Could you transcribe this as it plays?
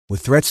With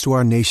threats to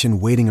our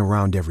nation waiting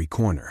around every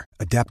corner,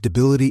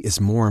 adaptability is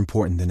more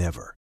important than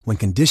ever. When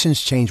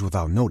conditions change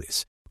without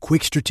notice,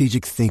 quick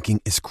strategic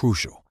thinking is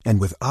crucial.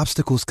 And with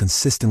obstacles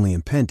consistently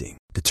impending,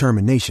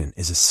 determination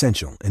is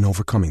essential in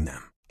overcoming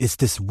them. It's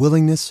this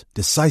willingness,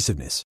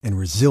 decisiveness, and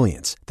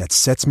resilience that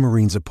sets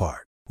Marines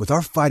apart. With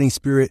our fighting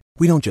spirit,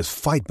 we don't just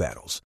fight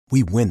battles,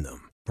 we win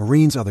them.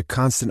 Marines are the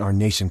constant our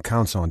nation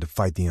counts on to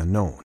fight the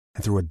unknown.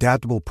 And through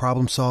adaptable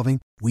problem solving,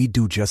 we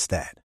do just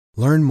that.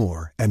 Learn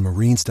more at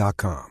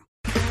marines.com.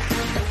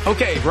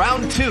 Okay,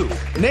 round two.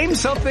 Name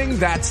something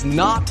that's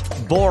not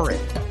boring.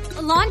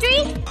 A laundry?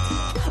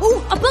 Ooh,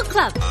 a book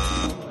club.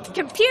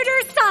 Computer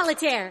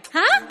solitaire,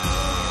 huh?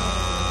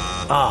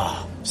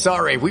 Ah,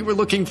 sorry, we were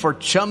looking for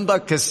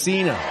Chumba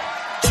Casino.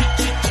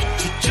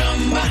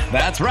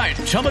 That's right,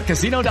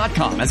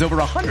 ChumbaCasino.com has over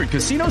 100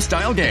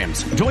 casino-style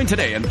games. Join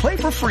today and play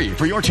for free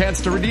for your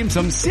chance to redeem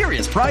some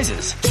serious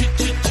prizes.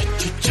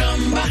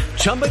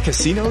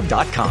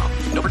 ChumbaCasino.com.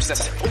 No purchase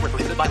necessary. Void where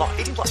prohibited by law.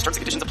 18+ terms and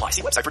conditions apply.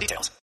 See website for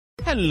details.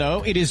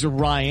 Hello, it is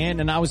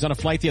Ryan, and I was on a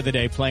flight the other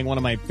day playing one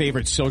of my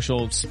favorite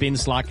social spin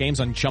slot games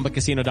on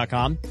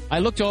ChumbaCasino.com. I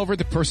looked over at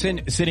the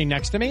person sitting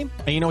next to me,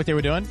 and you know what they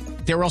were doing?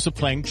 They were also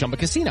playing Chumba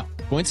Casino.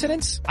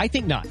 Coincidence? I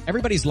think not.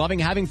 Everybody's loving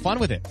having fun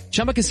with it.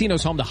 Chumba Casino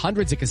is home to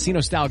hundreds of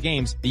casino-style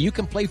games that you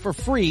can play for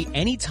free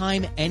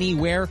anytime,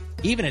 anywhere,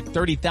 even at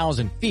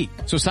 30,000 feet.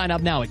 So sign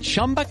up now at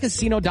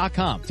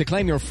ChumbaCasino.com to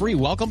claim your free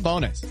welcome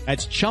bonus.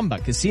 That's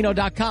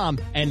ChumbaCasino.com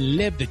and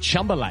live the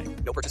Chumba life.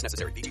 No purchase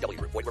necessary. VGW.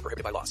 Void where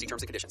prohibited by law. See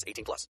terms and conditions.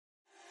 18+.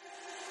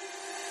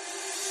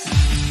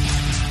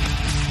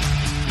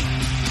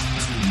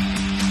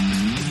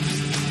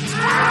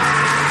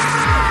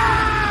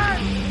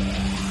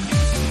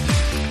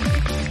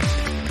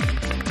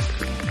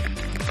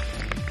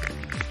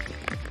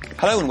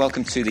 Hello and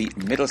welcome to the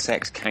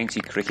Middlesex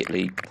County Cricket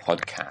League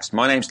podcast.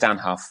 My name's Dan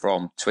Huff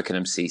from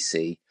Twickenham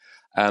CC.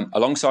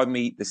 Alongside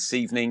me this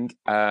evening,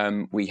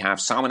 we have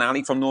Salman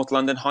Ali from North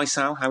London. Hi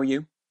Sal, how are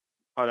you?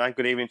 Hi Dan,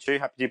 good evening to you.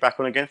 Happy to be back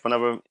on again for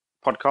another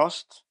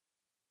podcast.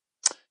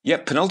 Yeah,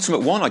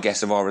 penultimate one, I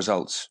guess, of our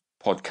results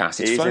podcast.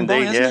 It's it is flown indeed, by,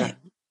 hasn't yeah. it?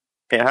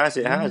 It has.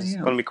 Yeah. It's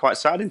going to be quite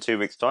sad in 2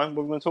 weeks' time.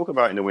 What are we going to talk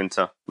about in the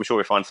winter? I'm sure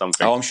we'll find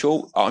something. Oh,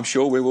 I'm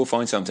sure we will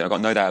find something. I've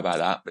got no doubt about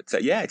that.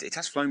 But yeah, it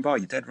has flown by.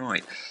 You're dead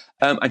right.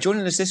 And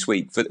joining us this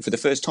week for the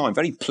first time,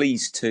 very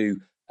pleased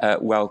to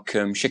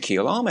welcome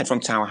Shakil Ahmed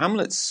from Tower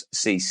Hamlets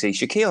CC.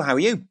 Shakil, how are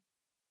you?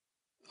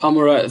 I'm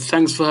all right.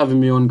 Thanks for having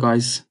me on,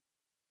 guys.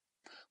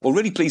 Well,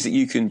 really pleased that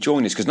you can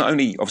join us because not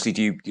only, obviously,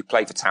 do you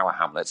play for Tower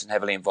Hamlets and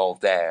heavily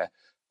involved there,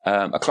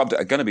 a club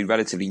that are going to be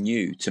relatively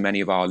new to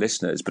many of our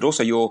listeners, but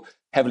also you're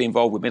heavily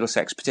involved with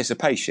Middlesex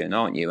participation,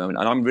 aren't you? And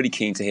I'm really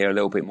keen to hear a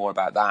little bit more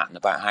about that and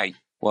about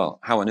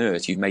how on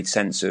earth you've made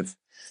sense of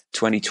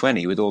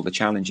 2020 with all the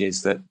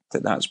challenges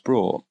that's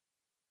brought.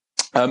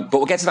 But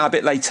we'll get to that a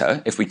bit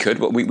later, if we could.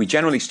 But we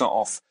generally start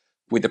off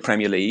with the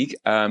Premier League.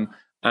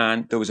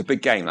 And there was a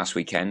big game last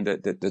weekend.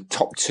 The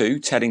top two,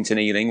 Teddington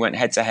Ealing, went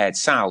head-to-head.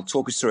 Sal,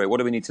 talk us through it. What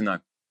do we need to know?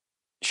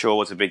 Sure, it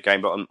was a big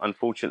game, but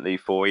unfortunately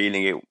for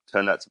Ealing, it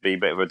turned out to be a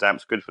bit of a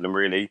damp squid for them,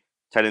 really.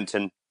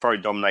 Teddington very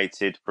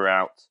dominated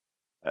throughout,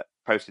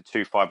 posted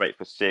 258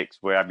 for 6,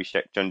 where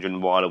Abhishek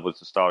Junjunwala was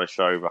the star of the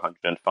show over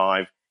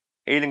 105.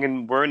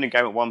 Ealing were in the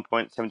game at 1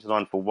 point,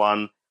 79 for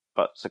 1,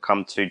 but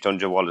succumbed to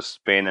Junjunwala's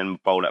spin and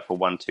bowled out for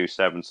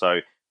 127. So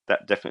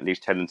that definitely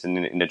leaves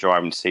Teddington in the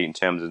driving seat in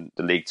terms of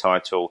the league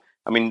title.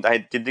 I mean,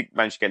 they did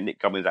manage to get Nick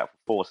Gubbins out for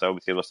 4, so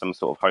obviously there was some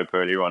sort of hope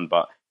earlier on,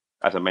 but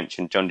as I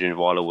mentioned,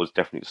 Junjunwala was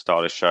definitely the star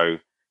of the show,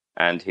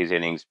 and his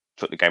innings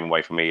took the game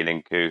away from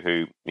Ealing,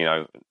 who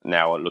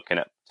now are looking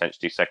at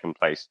potentially second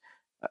place.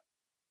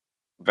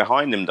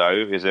 Behind them,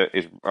 though, is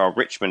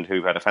Richmond,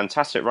 who've had a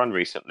fantastic run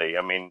recently.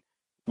 I mean,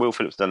 Will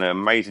Phillips done an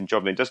amazing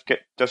job, and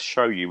it does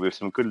show you with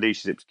some good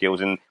leadership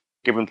skills and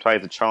giving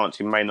players a chance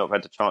who may not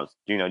have had the chance,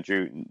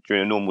 during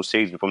a normal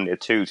season from their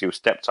twos. He was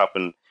stepped up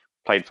and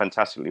played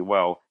fantastically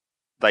well.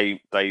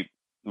 They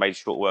made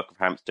short work of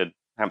Hampstead.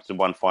 Hampstead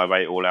won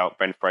 5-8 all out.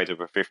 Ben Fraser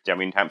for 50. I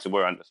mean, Hampstead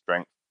were under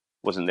strength.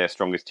 Wasn't their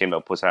strongest team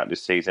they'll put out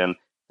this season.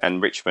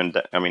 And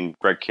Richmond, I mean,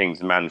 Greg King's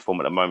the man in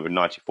form at the moment with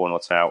 94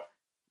 not out.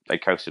 They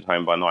coasted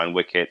home by 9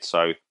 wickets.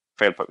 So,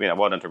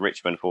 well done to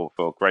Richmond for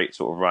a great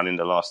sort of run in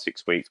the last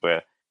 6 weeks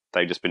where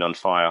they've just been on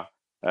fire.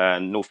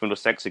 And North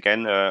Middlesex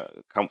again,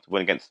 comfortable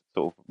against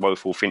sort of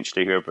woeful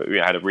Finchley, who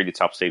had a really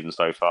tough season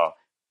so far.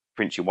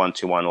 Finchley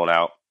 1-2-1 all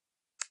out.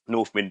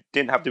 North Mid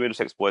didn't have the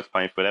Middlesex boys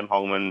playing for them.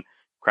 Holman,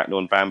 Cracknell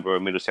and Bamber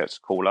and Middlesex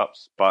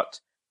call-ups,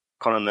 but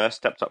Connor Nurse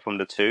stepped up from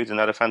the twos and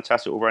had a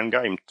fantastic all-round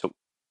game. Took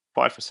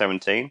 5 for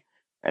 17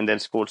 and then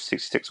scored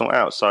 66 all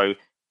out. So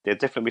there'll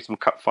definitely be some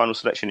cup final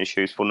selection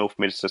issues for North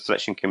Middlesex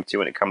selection committee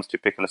when it comes to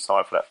picking a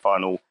side for that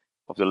final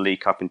of the League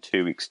Cup in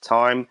 2 weeks'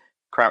 time.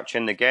 Crouch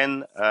End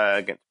again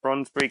against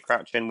Brondesbury.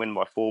 Crouch End win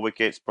by 4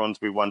 wickets.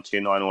 Brondesbury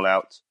 1-2-9 all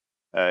out.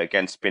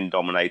 Again, spin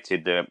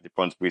dominated the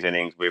Brondesbury's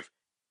innings with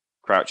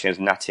Crouch End's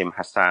Natim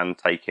Hassan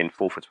taking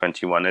 4 for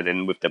 21, and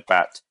then with the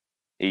bat,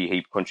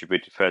 he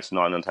contributed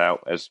 39 and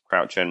out as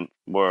Crouch End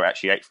were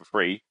actually 8 for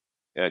 3.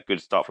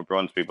 Good start for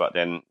Brondesbury, but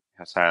then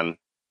Hassan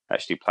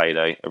actually played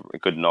a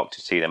good knock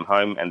to see them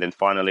home. And then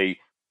finally,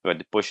 we had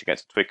the Bush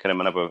against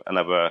Twickenham,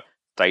 another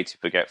day to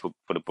forget for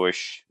the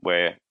Bush,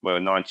 where we were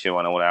 9-2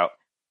 all out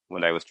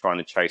when they was trying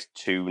to chase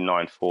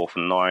 2-9-4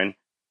 from 9.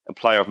 A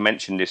player I've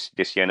mentioned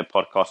this year in the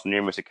podcast on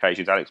numerous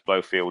occasions, Alex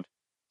Blofield,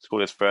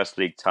 scored his first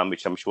league ton,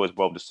 which I'm sure is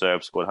well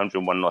deserved, scored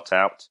 101 not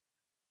out.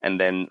 And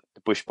then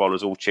the Bush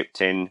bowlers all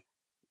chipped in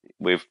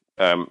with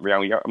a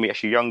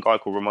young guy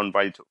called Ramon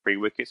Bailey took 3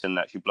 wickets, and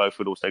actually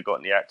Blofield also got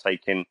in the act,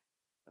 taking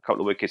a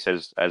couple of wickets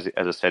as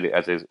I said,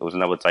 it was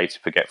another day to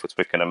forget for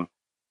Twickenham.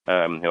 Who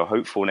are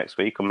hopeful next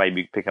week, or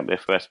maybe pick up their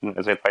first win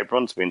as they play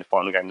Bronsby in the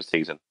final game of the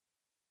season.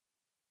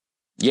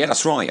 Yeah,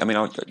 that's right. I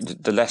mean,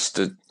 the less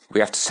we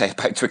have to say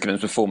about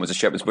Twickenham's performance at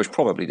Shepherd's Bush,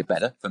 probably the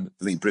better, for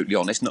being brutally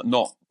honest.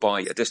 Not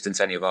by a distance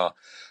any of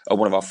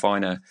one of our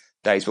finer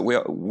days, but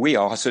we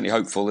are certainly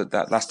hopeful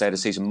that last day of the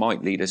season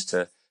might lead us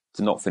to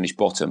not finish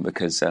bottom,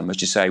 because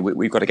as you say,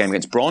 we've got a game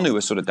against Bron, who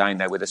are sort of down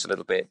there with us a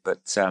little bit,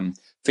 but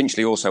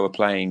Finchley also are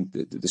playing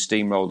the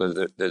steamroller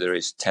that there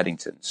is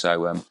Teddington.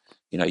 So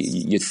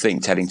you'd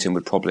think Teddington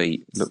would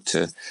probably look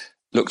to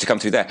come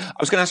through there. I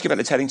was going to ask you about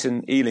the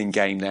Teddington Ealing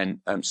game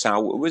then,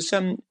 Sal.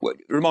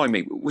 Remind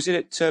me, was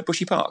it at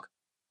Bushy Park?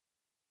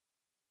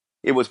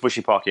 It was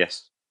Bushy Park,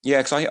 yes. Yeah,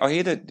 because I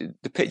hear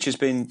that the pitch has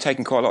been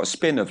taking quite a lot of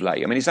spin of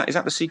late. I mean, is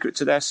that the secret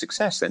to their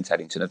success then,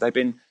 Teddington? Have they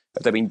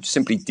been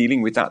simply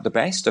dealing with that the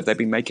best? Have they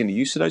been making the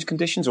use of those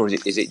conditions, or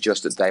is it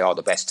just that they are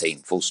the best team,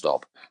 full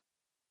stop?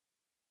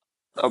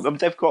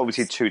 They've got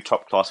obviously 2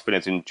 top-class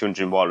spinners in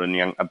Junjunwala and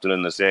young Abdullah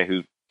Nazir,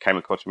 who came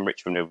across from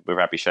Richmond with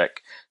Abhishek.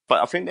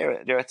 But I think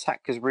their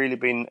attack has really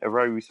been a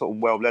very sort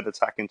of well-led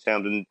attack in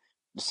terms of the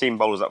seam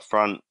bowlers up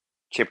front,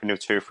 chipping with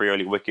 2 or 3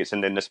 early wickets,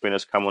 and then the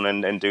spinners come on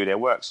and do their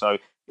work. So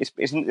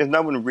there's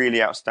no one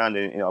really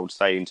outstanding, I would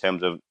say, in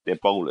terms of their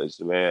bowlers,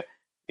 where,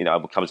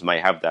 other clubs may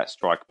have that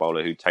strike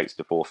bowler who takes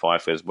the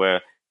 4-5ers,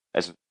 where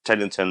as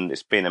Teddington,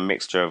 it's been a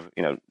mixture of,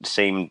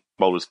 seam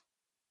bowlers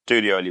do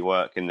the early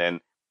work and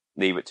then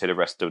leave it to the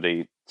rest of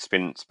the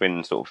spin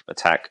sort of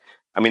attack.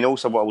 I mean,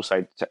 also what I will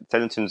say,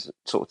 Teddington's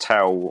sort of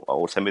tail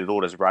or middle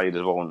order has rallied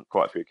as well on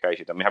quite a few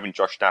occasions. I mean, having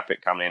Josh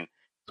Knappett come in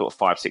sort of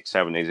 5, 6,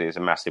 7 is a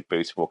massive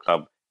boost for a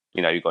club.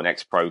 You've got an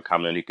ex-pro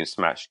coming in who can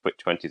smash quick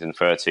 20s and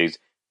 30s.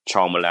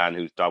 Charles Milan,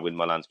 who's died with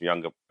Milan's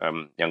younger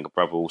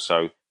brother,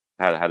 also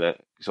had a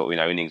sort of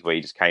innings where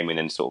he just came in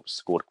and sort of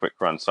scored a quick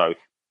run. So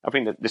I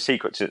think that the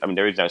secret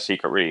there is no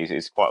secret really.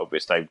 It's quite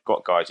obvious. They've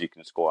got guys who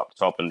can score up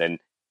top, and then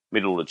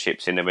middle order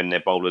chips in, and then their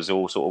bowlers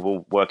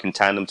all work in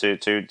tandem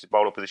to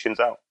bowl oppositions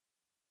out.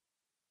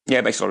 Yeah,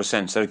 it makes a lot of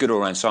sense. They're a good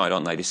all-round side,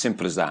 aren't they? It's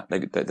simple as that.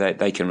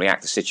 They can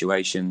react to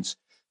situations.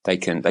 They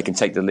can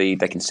take the lead.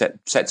 They can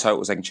set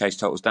totals. They can chase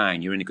totals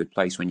down. You're in a good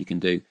place when you can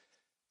do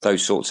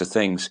those sorts of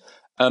things.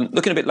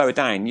 Looking a bit lower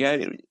down, yeah,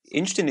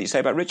 interesting that you say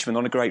about Richmond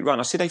on a great run.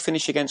 I see they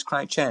finish against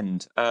Crouch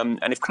End, and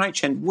if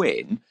Crouch End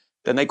win,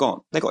 then they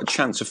got a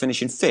chance of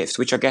finishing 5th,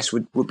 which I guess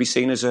would be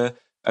seen as a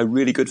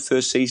really good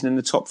first season in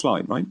the top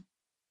flight, right?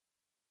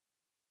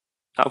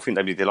 I think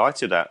they'd be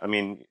delighted at. I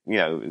mean,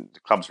 the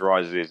club's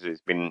rise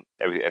has been,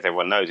 as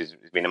everyone knows, it's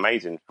been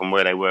amazing from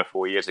where they were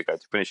 4 years ago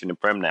to finishing the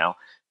Prem now.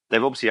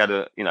 They've obviously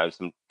had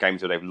some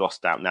games where they've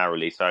lost out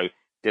narrowly, so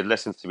there's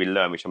lessons to be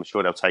learned, which I'm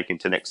sure they'll take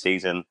into next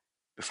season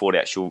before the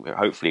actual.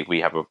 Hopefully, if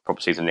we have a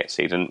proper season next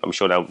season, I'm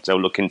sure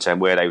they'll look into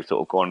where they've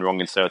sort of gone wrong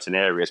in certain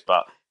areas.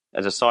 But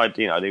as a side,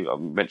 I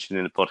mentioned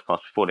in the podcast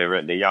before,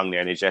 they're young,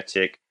 they're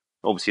energetic.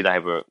 Obviously, they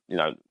have a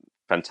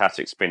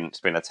fantastic spin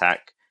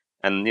attack.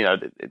 And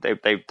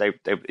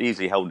they've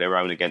easily held their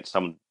own against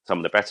some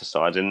of the better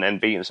sides and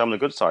beaten some of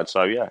the good sides.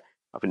 So yeah,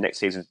 I think next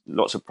season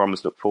lots of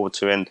promise to look forward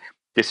to, and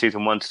this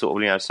season one to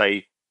sort of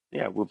say,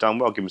 yeah, we've done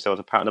well, give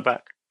themselves a pat on the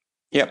back.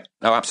 Yeah,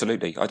 no,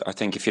 absolutely. I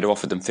think if you'd have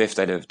offered them 5th,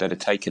 they'd have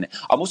taken it.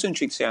 I'm also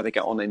intrigued to see how they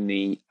get on in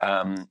the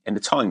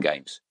time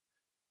games,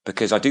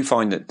 because I do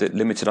find that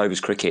limited overs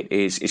cricket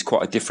is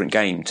quite a different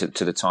game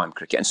to the time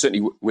cricket, and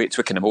certainly we at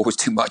Twickenham always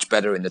do much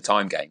better in the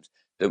time games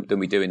than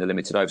we do in the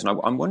limited overs. And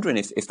I'm wondering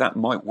if that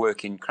might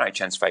work in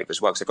Crouch End's favour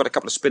as well, because they've got a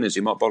couple of spinners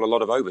who might bowl a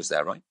lot of overs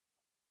there, right?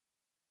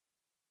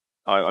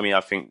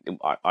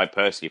 I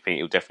personally think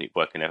it'll definitely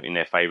work in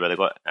their favour. They've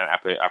got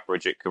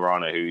Aparajit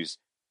Khurana, who's,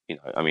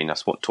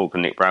 that's what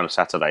talking Nick Brown on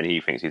Saturday, and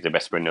he thinks he's the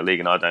best spinner in the league,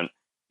 and I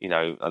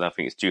don't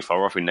think it's too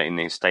far off in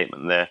his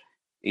statement there.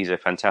 He's a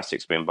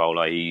fantastic spin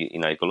bowler. He's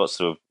got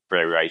lots of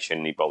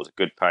variation. He bowls a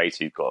good pace.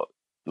 He's got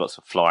lots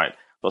of flight,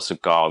 lots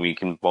of guile. He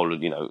can bowl,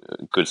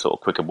 a good sort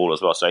of quicker ball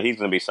as well. So he's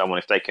going to be someone,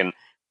 if they can,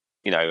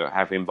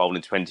 have him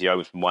bowling 20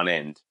 overs from one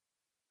end,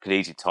 could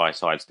easily tie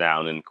sides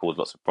down and cause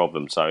lots of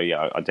problems. So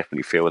yeah, I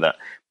definitely feel that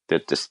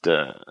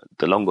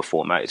the longer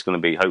format is going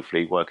to be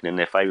hopefully working in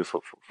their favour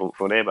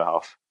for their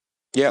behalf.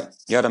 Yeah,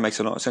 that makes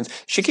a lot of sense.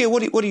 Shakir,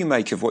 what do you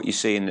make of what you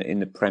see in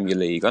the Premier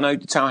League? I know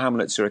the Tower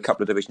Hamlets are a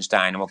couple of divisions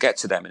down, and we'll get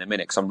to them in a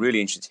minute, because I'm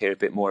really interested to hear a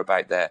bit more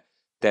about their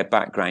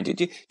background.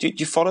 Do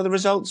you follow the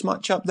results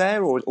much up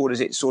there, or is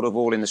it sort of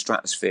all in the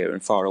stratosphere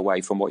and far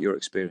away from what you're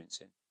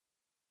experiencing?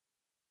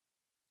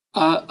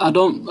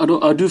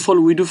 I do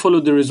follow. We do follow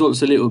the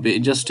results a little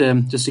bit, just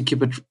to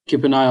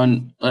keep an eye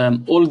on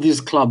all these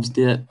clubs.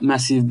 They're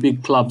massive,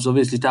 big clubs.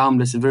 Obviously,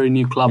 Taham is a very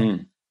new club,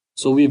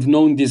 so we've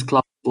known these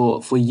clubs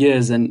for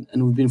years, and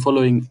we've been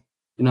following,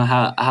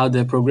 how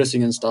they're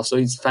progressing and stuff. So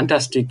it's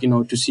fantastic,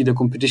 to see the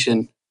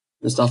competition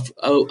and stuff.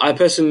 I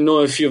personally know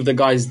a few of the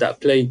guys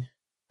that play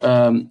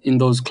in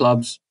those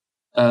clubs,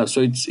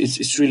 so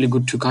it's really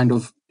good to kind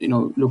of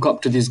look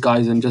up to these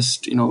guys and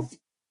just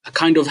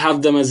kind of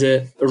have them as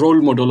a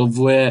role model of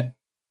where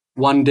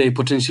one day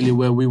potentially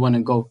where we want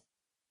to go.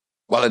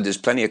 Well, and there's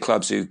plenty of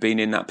clubs who've been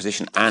in that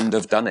position and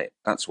have done it.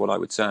 That's what I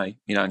would say.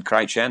 And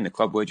Crouch End, the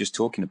club we're just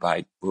talking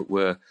about,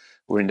 we're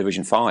in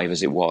Division 5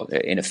 as it was,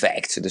 in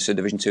effect, the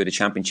Division 2 of the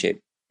Championship,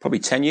 probably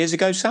 10 years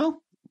ago,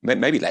 Sal?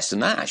 Maybe less than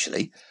that,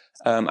 actually.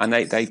 And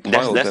they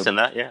piled less than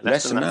that, yeah.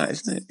 Less than that,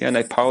 isn't it? Yeah, and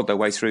they piled their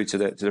way through to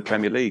the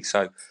Premier League.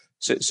 So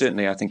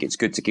certainly, I think it's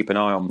good to keep an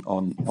eye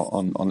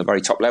on the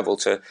very top level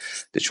to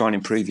try and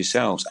improve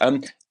yourselves.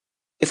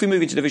 If we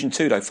move into Division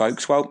 2, though,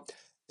 folks, well,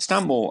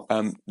 Stanmore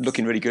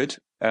looking really good.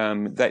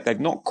 They've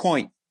not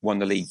quite won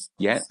the league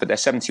yet, but their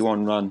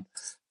 71-run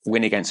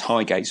win against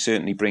Highgate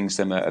certainly brings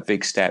them a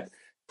big step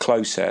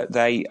closer.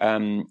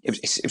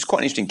 It was quite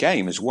an interesting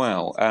game as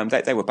well.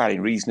 They were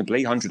batting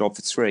reasonably, 100 odd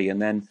for 3, and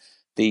then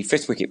the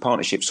fifth wicket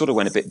partnership sort of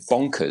went a bit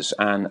bonkers,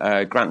 and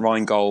Grant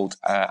Reingold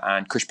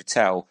and Kush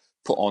Patel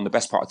put on the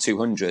best part of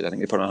 200. I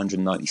think they put on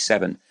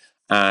 197.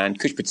 And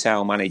Kush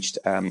Patel managed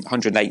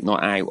 108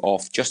 not out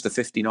off just the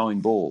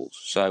 59 balls.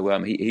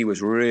 So he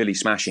was really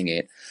smashing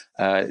it.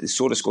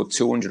 Sort of scored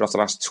 200 off the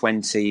last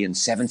 20 and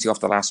 70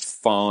 off the last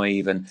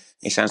 5. And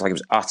it sounds like it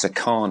was utter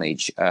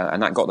carnage.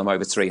 And that got them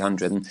over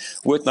 300. And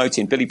worth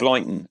noting, Billy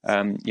Blyton,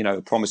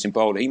 a promising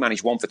bowler, he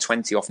managed 1 for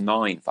 20 off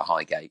 9 for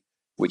Highgate,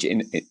 which in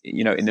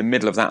the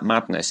middle of that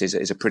madness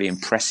is a pretty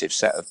impressive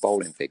set of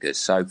bowling figures.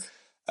 So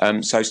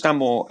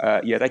Stanmore,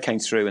 they came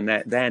through, and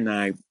they're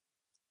now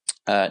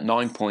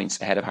 9 points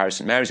ahead of Harris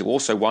St Mary's, who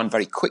also won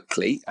very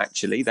quickly,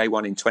 actually. They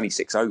won in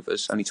 26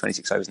 overs, only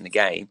 26 overs in the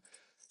game.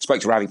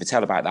 Spoke to Ravi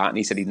Patel about that, and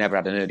he said he'd never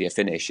had an earlier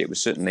finish. It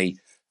was certainly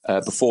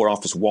before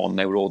Arthur's won,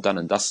 they were all done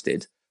and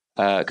dusted,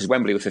 because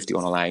Wembley were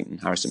 51 all out, and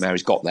Harris St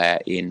Mary's got there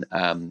in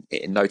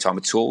no time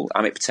at all.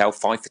 Amit Patel,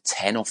 5 for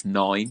 10 off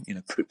 9,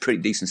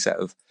 pretty decent set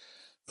of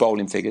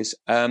bowling figures.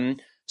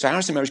 So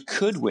Harris St Mary's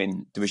could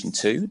win Division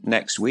 2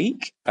 next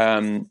week,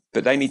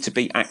 but they need to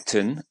beat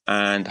Acton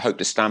and hope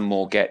to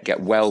Stanmore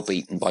get well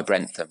beaten by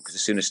Brentham, because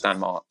as soon as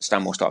Stanmore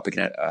start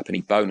picking up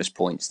any bonus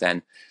points,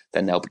 then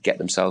they'll get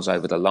themselves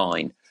over the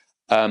line.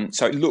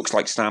 So it looks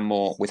like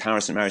Stanmore, with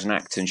Harris St Mary's and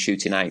Acton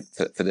shooting out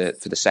for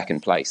the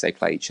second place. They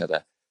play each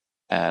other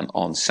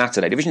on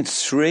Saturday. Division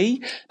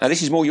 3. Now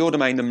this is more your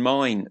domain than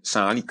mine,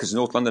 Sally, because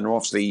North London are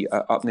obviously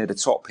up near the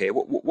top here.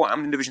 What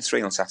happened in Division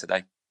 3 on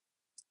Saturday?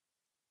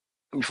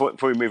 Before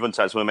we move on to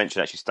that, I just want to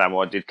mention actually,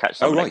 Stanmore, I did catch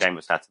some of that game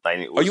on Saturday.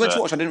 And it was, you went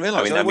to watch? I didn't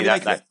realise. I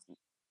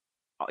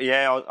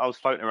was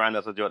floating around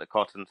as I do at the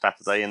cotton on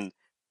Saturday, and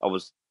I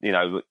was,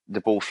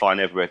 the ball flying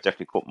everywhere.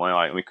 Definitely caught my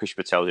eye. I mean, Kush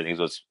Patel's innings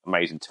was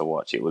amazing to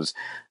watch. It was,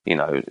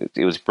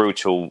 it was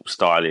brutal,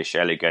 stylish,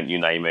 elegant, you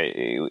name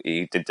it.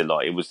 He did the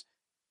lot. It was,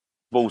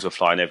 balls are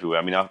flying everywhere.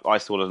 I mean, I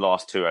saw the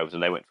last 2 overs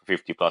and they went for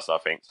 50 plus, I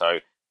think. So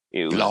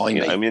it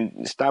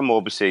was, Stanmore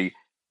obviously.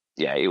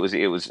 Yeah, it was.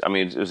 I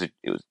mean, it was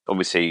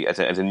obviously as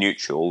a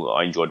neutral.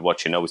 I enjoyed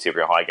watching. Obviously, if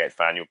you're a Highgate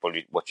fan, you're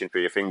probably watching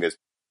through your fingers.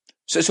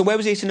 So where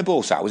was he hitting the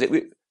ball, Sal? Was he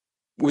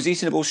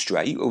hitting the ball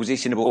straight, or was he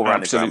hitting the ball all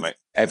around the ground, mate?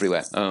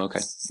 Everywhere? Oh,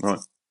 okay, right.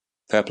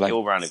 Fair play.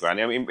 All around the ground.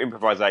 I mean,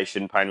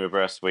 improvisation, playing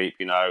reverse sweep.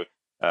 Hitting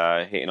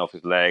off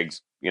his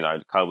legs.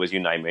 Covers. You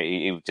name it.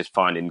 He was just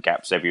finding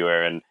gaps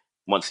everywhere. And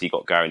once he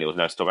got going, there was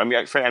no stop. I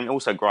mean, and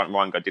also Grant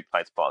Reingold did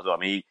play his part as well.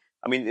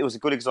 I mean, it was a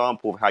good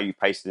example of how you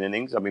pace an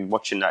innings. I mean,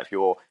 watching that,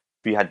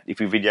 if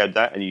you videoed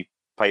that and you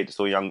played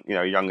to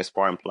young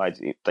aspiring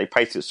players, they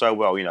paced it so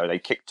well. They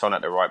kicked on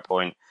at the right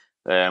point,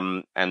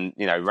 and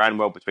ran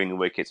well between the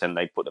wickets, and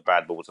they put the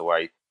bad balls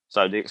away.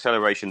 So the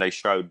acceleration they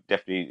showed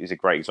definitely is a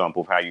great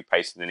example of how you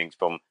pace an innings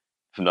from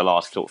the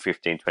last sort of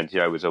 15, 20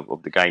 overs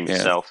of the game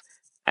itself.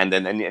 And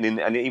then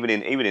and even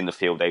in the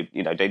field,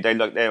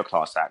 they're a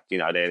class act.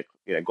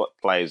 They've got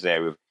players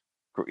there with,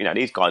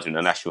 these guys were in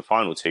the national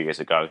final 2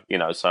 years ago.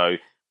 So.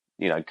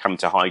 Come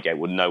to Highgate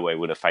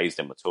would have phased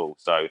them at all.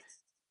 So,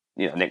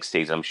 next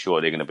season I'm sure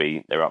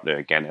they're up there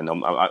again. And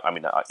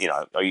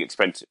you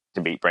expect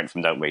to beat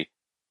Brentford, don't we?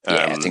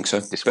 I think so.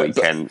 This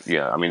weekend,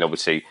 I mean,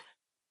 obviously,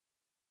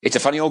 it's a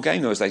funny old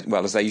game though, as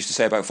they used to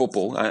say about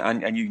football,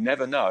 and you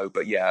never know.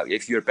 But yeah,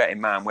 if you're a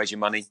betting man, where's your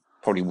money?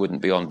 Probably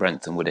wouldn't be on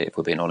Brentham, would it? If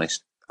we're being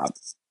honest.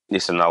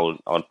 Listen,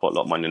 I'd put a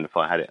lot of money in if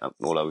I had it.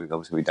 Although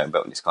obviously we don't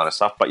bet on this kind of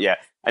stuff. But yeah,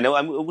 and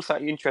I'm also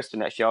interested.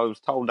 Actually, I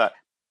was told that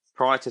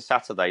prior to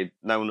Saturday,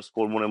 no one has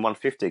scored more than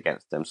 150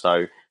 against them.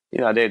 So,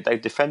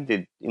 they've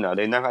defended,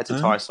 they know how to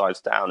tie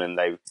sides down, and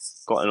they've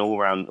got an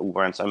all-round.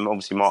 So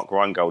obviously Mark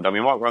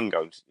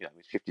Reingold,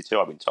 he's 52,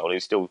 I've been told.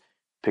 He's still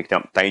picking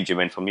up danger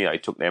men from, he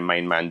took their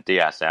main man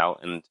Diaz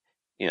out, and,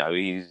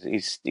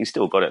 he's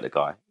still got it, the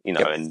guy.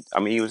 And I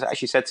mean, he was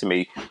actually said to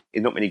me,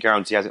 "There's not many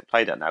grounds he hasn't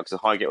played at now because the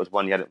Highgate was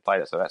one he hadn't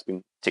played at, so that's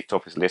been ticked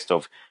off his list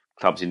of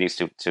clubs he needs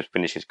to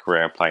finish his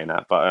career playing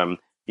at." But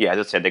as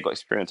I said, they've got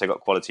experience, they've got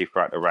quality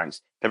throughout the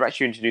ranks. They've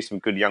actually introduced some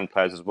good young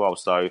players as well.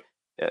 So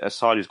a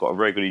side who's got a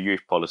very good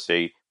youth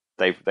policy.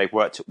 They've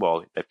worked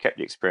well. They've kept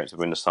the experience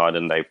within the side,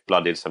 and they've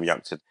blooded some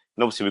youngsters.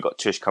 And obviously, we've got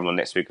Tush coming on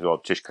next week as well.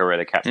 Tush Correa,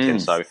 the captain,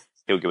 so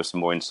he'll give us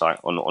some more insight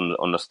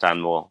on the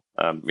Stanmore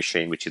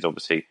machine, which is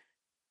obviously,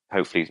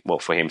 hopefully,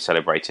 for him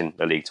celebrating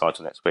the league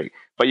title next week.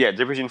 But yeah,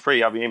 Division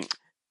 3. I mean,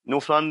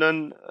 North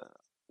London,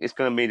 it's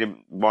going to be the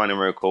minor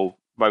miracle.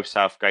 Both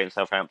Southgate and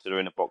Southampton are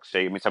in the box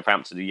seat. I mean,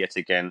 Southampton yet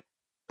again,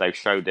 they've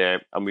showed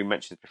and we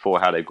mentioned before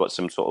how they've got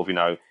some sort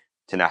of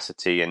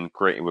tenacity and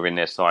grit within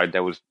their side.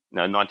 There was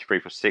 93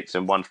 for 6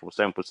 and 1 for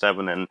 7 for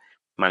 7, and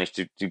managed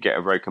to get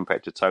a very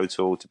competitive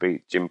total to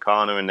beat Jim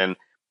Carner. And then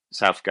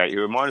Southgate,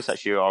 who remind us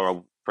actually of our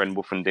old friend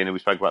Wolfenden, who we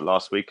spoke about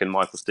last week, and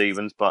Michael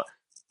Stevens, but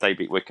they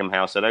beat Wickham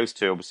House. So those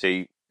two,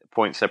 obviously, the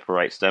point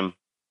separates them.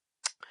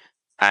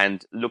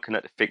 And looking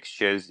at the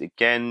fixtures,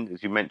 again,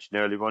 as you mentioned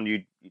earlier on,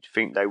 you'd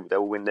think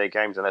they'll win their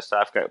games, unless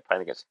Southgate are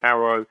playing against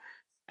Harrow.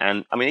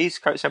 And I mean,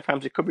 East Coast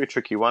Southampton could be a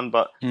tricky one,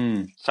 but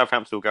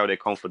Southampton will go there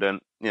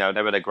confident. They've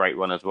had a great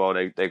run as well.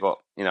 They got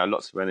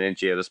lots of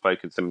energy. They've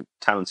spoken to some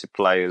talented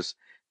players,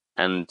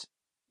 and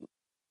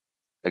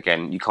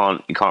again, you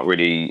can't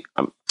really.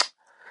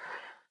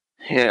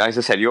 As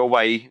I said, you're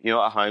away, you're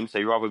not at home, so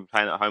you'd rather be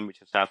playing at home,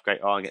 which is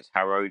Southgate are against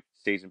Harrow.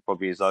 Season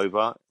probably is over.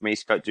 I mean,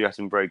 East Coast do have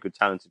some very good,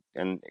 talented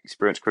and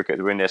experienced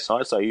cricketers in their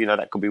side, so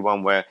that could be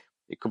one where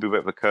it could be a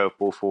bit of a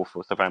curveball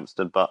for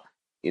Southampton, but.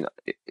 It's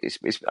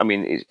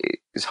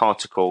hard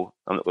to call.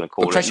 I'm not going to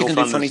call it. Pressure North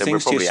can do funny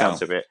things to yourself.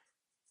 Out of it.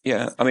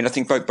 Yeah, I mean, I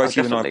think both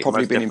you and I have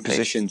probably been in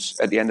positions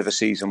at the end of a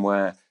season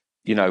where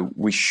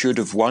we should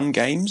have won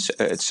games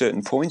at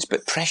certain points,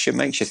 but pressure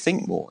makes you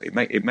think more.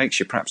 It makes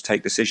you perhaps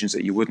take decisions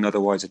that you wouldn't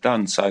otherwise have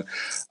done. So,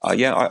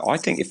 I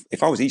think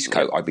if I was East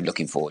Coast, I'd be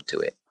looking forward to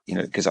it.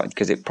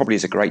 Because it probably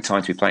is a great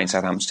time to be playing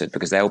Southampton,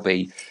 because there'll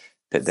be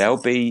I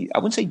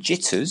wouldn't say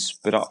jitters,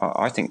 but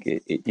I think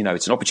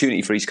it's an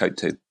opportunity for East Coast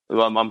too.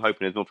 Well, I'm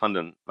hoping as North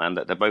London, man,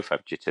 that they both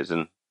have jitters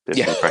and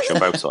there's some pressure on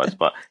both sides.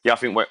 But I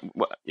think we're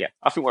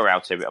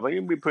out of it. I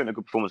mean, we put in a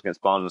good performance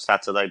against Barnes on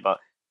Saturday, but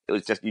it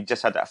was you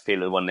just had that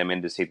feel of one of them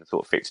end of season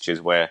sort of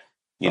fixtures where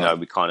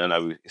we kind of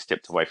know we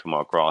stepped away from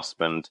our grasp,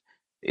 and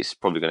it's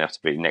probably going to have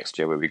to be next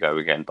year where we go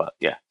again. But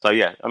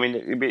I mean,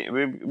 it'd be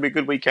a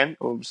good weekend.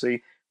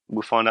 Obviously,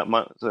 we'll find out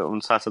on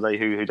Saturday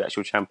who the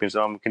actual champions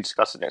are, and we can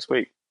discuss it next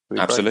week.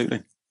 Absolutely.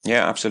 Great.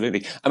 Yeah,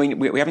 absolutely. I mean,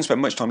 we haven't spent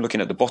much time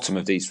looking at the bottom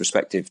of these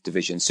respective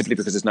divisions simply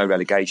because there's no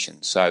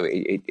relegation. So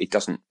it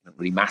doesn't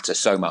really matter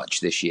so much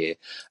this year.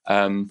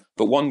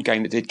 But one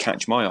game that did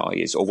catch my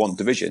eye one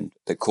division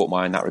that caught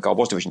my eye in that regard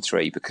was Division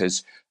 3,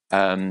 because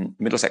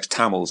Middlesex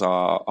Tamils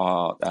are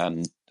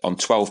on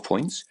 12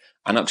 points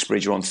and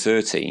Uxbridge are on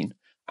 13.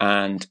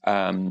 And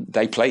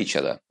they play each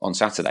other on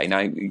Saturday.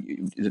 Now,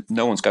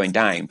 no one's going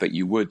down, but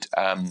you would...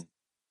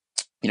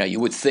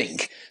 you would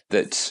think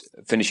that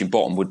finishing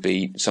bottom would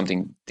be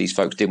something these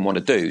folks didn't want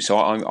to do. So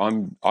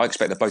I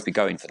expect they'll both be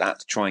going for that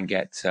to try and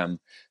get a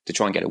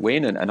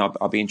win, and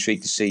I'll be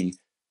intrigued to see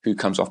who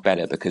comes off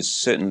better, because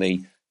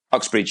certainly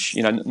Uxbridge,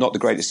 not the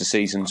greatest of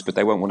seasons, but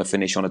they won't want to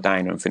finish on a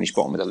downer and finish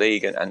bottom of the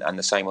league, and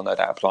the same will no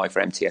doubt apply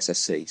for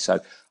MTSSC. So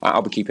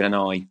I'll be keeping an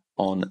eye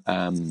on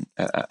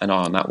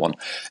that one.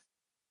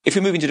 If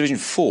we move into Division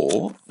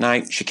 4 now,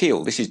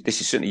 Shaquille, this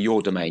is certainly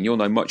your domain. You'll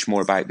know much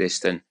more about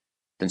this than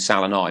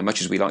Sal and I,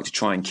 much as we like to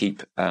try and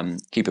keep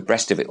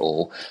abreast of it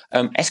all.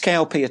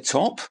 SKLP are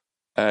top.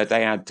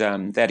 They had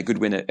a good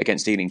win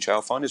against Ealing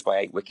Trailfinders by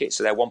 8 wickets,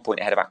 so they're 1 point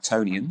ahead of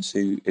Actonians,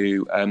 who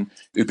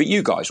beat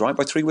you guys, right,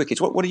 by 3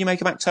 wickets. What do you make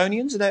of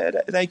Actonians?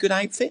 Are they a good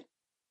outfit?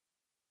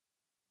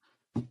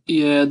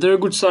 Yeah, they're a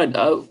good side.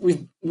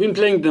 We've been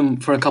playing them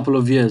for a couple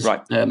of years,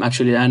 right?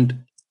 Actually,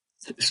 and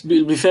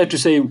it'll be fair to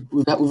say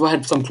we've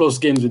had some close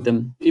games with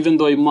them, even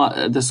though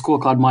the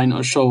scorecard might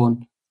not show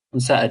on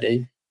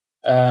Saturday.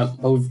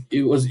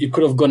 It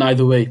could have gone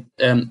either way.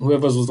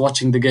 Whoever was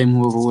watching the game,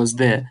 whoever was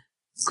there,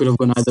 could have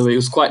gone either way. It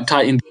was quite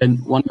tight in the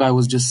end. One guy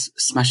was just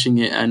smashing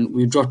it, and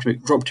we dropped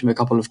him a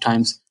couple of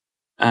times,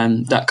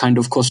 and that kind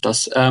of cost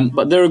us.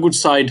 But they're a good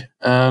side,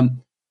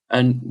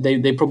 and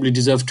they probably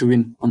deserve to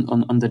win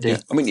on the day.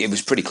 Yeah. I mean, it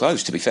was pretty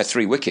close, to be fair.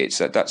 3 wickets.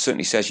 That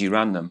certainly says you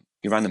ran them.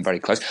 You ran them very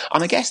close.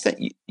 And I guess that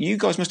you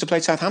guys must have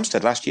played South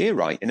Hampstead last year,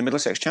 right, in the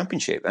Middlesex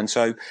Championship. And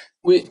so,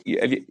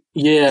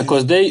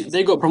 because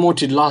they got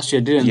promoted last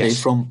year, didn't they,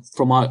 from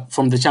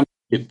the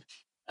Championship?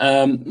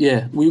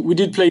 We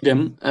did play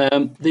them.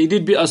 They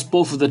did beat us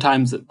both of the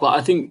times, but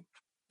I think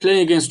playing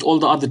against all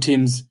the other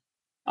teams,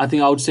 I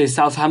think I would say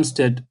South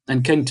Hampstead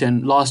and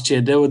Kenton last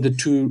year, they were the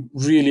 2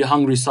 really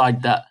hungry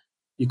side that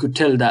you could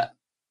tell that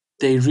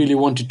they really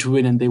wanted to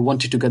win and they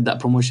wanted to get that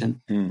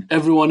promotion.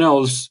 Everyone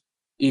else,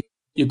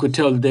 you could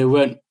tell they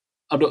weren't,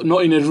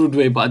 not in a rude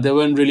way, but they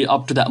weren't really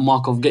up to that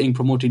mark of getting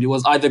promoted. It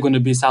was either going to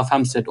be South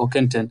Hampstead or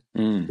Kenton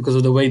because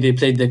of the way they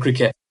played their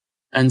cricket.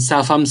 and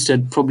South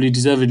Hampstead probably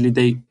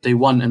deservedly they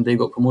won and they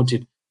got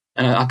promoted.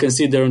 And I can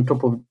see they're on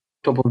top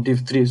of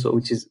Div 3, so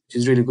which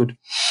is really good.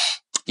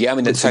 Yeah, I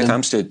mean, South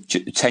Hampstead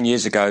 10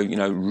 years ago,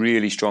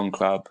 really strong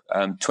club.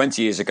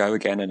 20 years ago,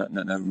 again,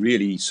 and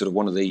really sort of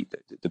one of the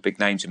big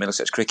names in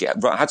Middlesex cricket.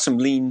 Had some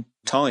lean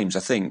times, I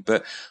think,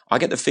 but I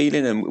get the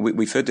feeling, and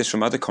we've heard this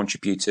from other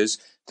contributors,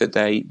 that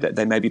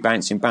they may be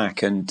bouncing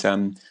back, and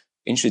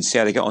interested to see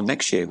how they get on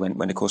next year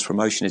when of course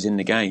promotion is in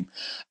the game.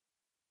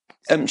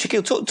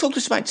 Shaquille, talk to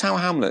us about Tower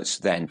Hamlets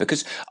then,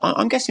 because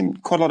I'm guessing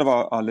quite a lot of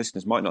our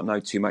listeners might not know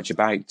too much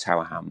about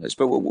Tower Hamlets,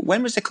 but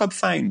when was the club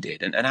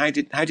founded and how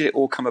did it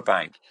all come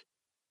about?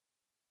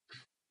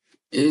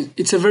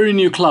 It's a very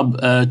new club,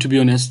 to be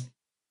honest.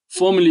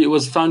 Formally, it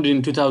was founded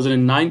in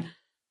 2009.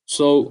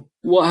 So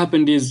what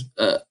happened is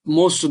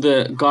most of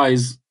the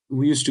guys,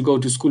 we used to go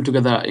to school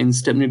together in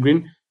Stepney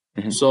Green.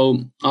 Mm-hmm.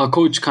 So our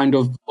coach kind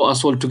of put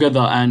us all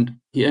together and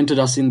he entered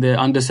us in the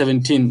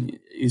under-17.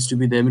 It used to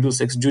be the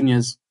Middlesex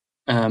Juniors.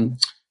 The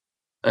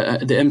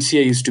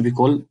MCA used to be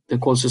called, the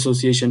Course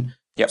Association.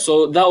 Yep.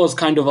 So that was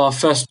kind of our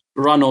first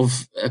run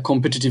of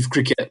competitive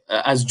cricket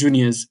as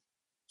juniors,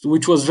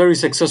 which was very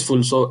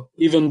successful. So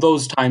even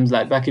those times,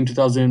 like back in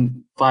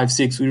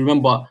 2005-06, we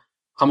remember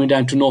coming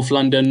down to North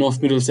London,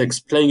 North Middlesex,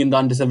 playing in the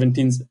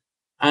under-17s,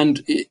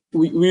 and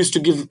we used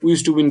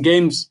to win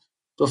games.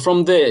 So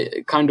from there,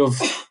 kind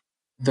of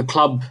the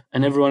club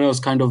and everyone else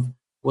kind of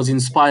was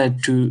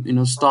inspired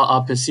to start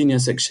up a senior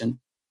section.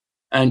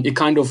 And it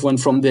kind of went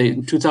from there.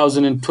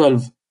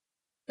 2012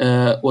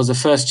 was the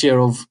first year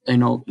of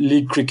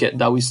league cricket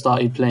that we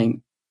started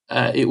playing.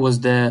 It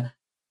was the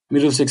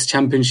Middlesex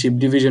Championship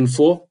Division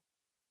 4.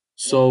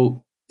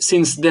 So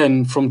since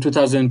then, from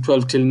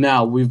 2012 till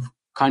now, we've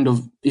kind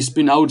of it's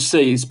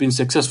been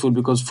successful,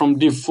 because from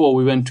Div 4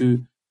 we went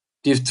to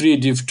Div 3,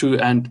 Div 2,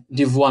 and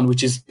Div 1,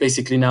 which is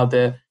basically now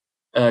the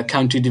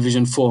County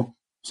Division 4.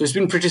 So it's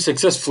been pretty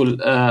successful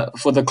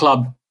for the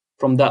club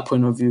from that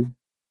point of view.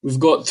 We've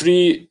got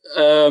 3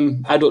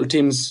 adult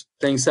teams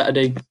playing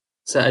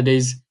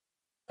Saturdays.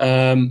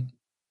 And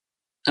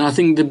I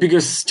think the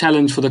biggest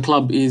challenge for the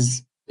club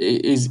is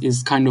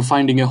kind of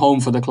finding a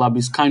home for the club.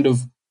 Is kind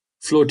of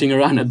floating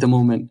around at the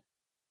moment,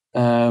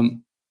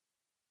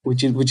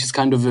 which is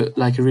kind of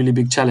like a really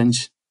big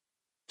challenge.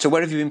 So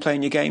where have you been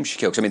playing your games,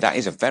 Shaquille? Because I mean, that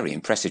is a very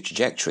impressive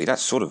trajectory.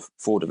 That's sort of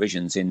 4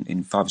 divisions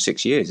in 5 or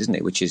 6 years, isn't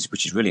it? Which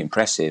is really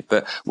impressive.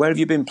 But where have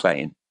you been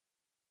playing?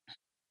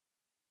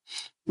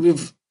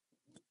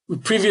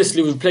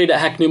 Previously, we've played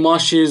at Hackney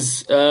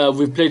Marshes.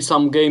 We've played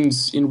some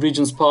games in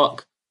Regent's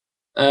Park.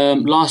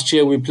 Last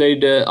year, we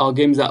played our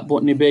games at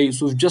Botany Bay.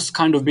 So we've just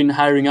kind of been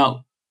hiring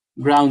out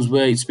grounds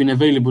where it's been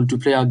available to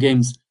play our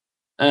games.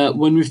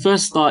 When we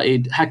first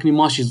started, Hackney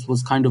Marshes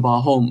was kind of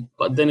our home.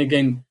 But then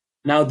again,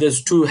 now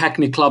there's 2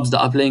 Hackney clubs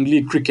that are playing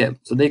league cricket.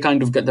 So they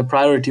kind of get the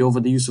priority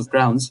over the use of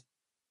grounds.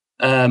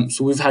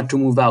 So we've had to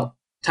move out.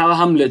 Tower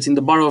Hamlets, in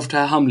the borough of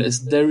Tower Hamlets,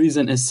 there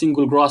isn't a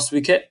single grass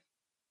wicket.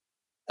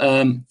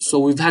 So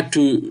we've had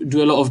to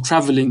do a lot of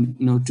travelling,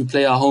 to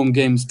play our home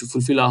games, to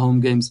fulfil our home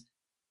games.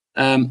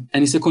 And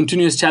it's a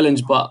continuous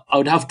challenge, but I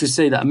would have to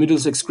say that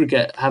Middlesex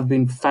Cricket have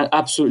been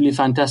absolutely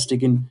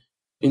fantastic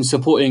in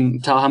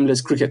supporting Tower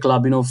Hamlets Cricket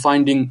Club,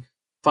 finding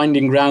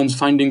grounds,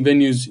 finding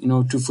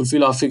venues, to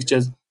fulfil our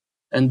fixtures.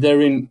 And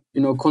they're in,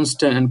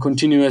 constant and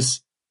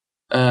continuous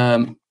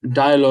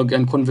dialogue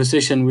and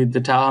conversation with the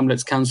Tower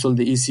Hamlets Council,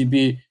 the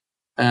ECB,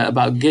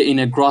 about getting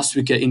a grass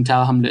wicket in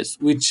Tower Hamlets,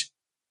 which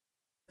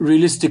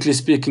realistically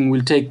speaking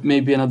will take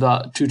maybe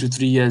another 2 to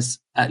 3 years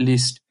at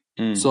least.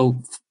 So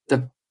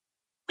the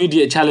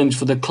immediate challenge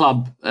for the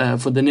club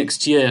for the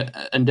next year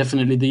and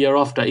definitely the year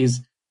after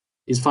is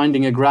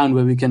finding a ground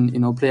where we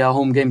can play our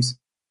home games.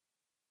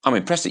 I'm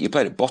impressed that you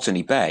played at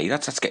Botany Bay.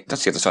 That's the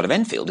other side of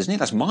Enfield, isn't it?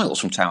 That's miles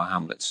from Tower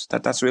Hamlets.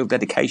 That's a real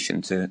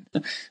dedication to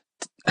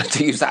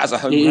use that as a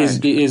home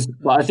ground. It is.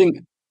 But I think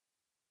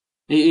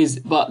it is.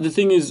 But the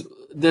thing is,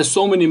 there's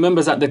so many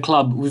members at the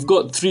club. We've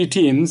got 3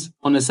 teams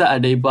on a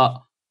Saturday,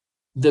 but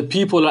the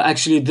people are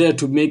actually there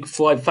to make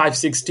 5,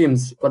 6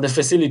 teams, but the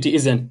facility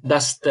isn't.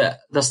 That's the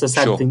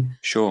sad thing.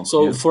 Sure.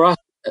 So for us,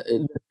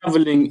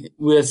 traveling,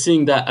 we're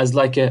seeing that as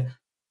like a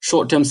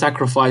short-term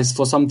sacrifice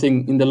for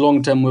something in the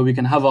long term where we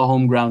can have our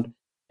home ground,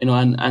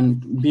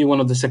 and be one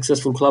of the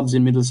successful clubs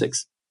in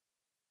Middlesex.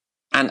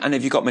 And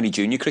have you got many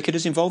junior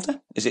cricketers involved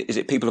there? Is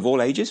it people of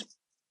all ages?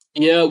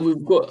 Yeah,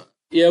 we've got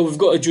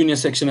a junior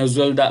section as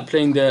well that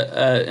playing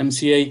the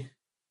MCA.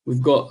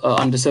 We've got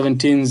under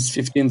 17s,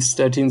 15s,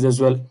 13s as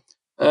well.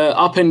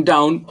 Up and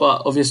down,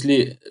 but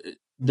obviously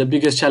the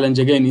biggest challenge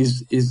again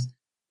is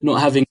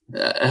not having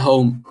a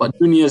home. But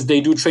juniors,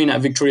 they do train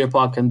at Victoria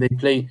Park and they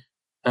play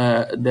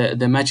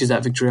their matches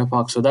at Victoria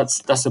Park, so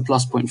that's a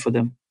plus point for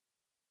them.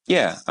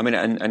 Yeah, I mean,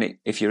 and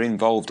if you're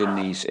involved in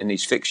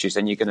these fixtures,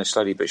 then you're going to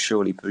slowly but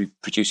surely be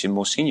producing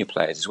more senior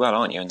players as well,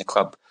 aren't you? And the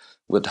club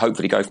would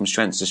hopefully go from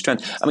strength to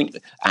strength. I mean,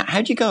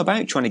 how do you go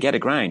about trying to get a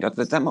ground?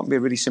 That might be a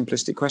really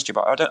simplistic question,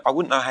 but I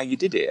wouldn't know how you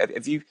did it.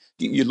 Have you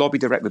lobby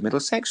direct with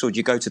Middlesex, or do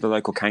you go to the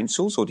local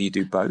councils, or do you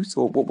do both,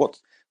 or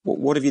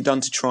what have you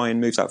done to try and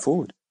move that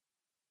forward?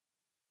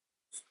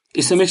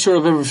 It's a mixture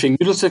of everything.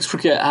 Middlesex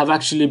Cricket have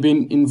actually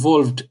been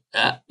involved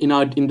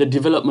in the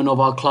development of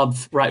our club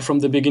right from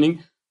the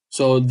beginning.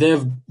 So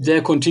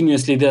they're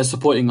continuously there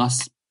supporting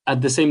us.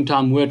 At the same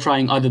time, we're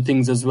trying other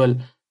things as well.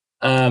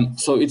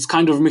 So it's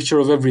kind of a mixture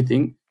of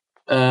everything.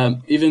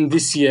 Even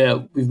this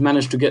year, we've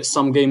managed to get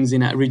some games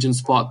in at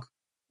Regent's Park,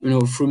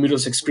 through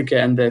Middlesex Cricket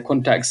and their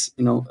contacts,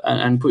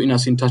 and putting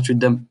us in touch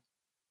with them.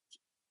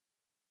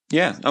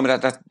 Yeah, I mean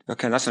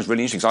that sounds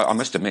really interesting. I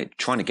must admit,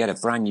 trying to get a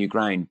brand new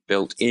ground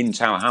built in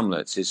Tower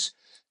Hamlets is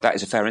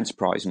a fair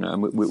enterprise,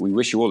 and we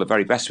wish you all the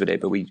very best with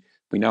it. But we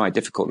know how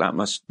difficult that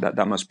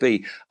must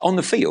be. On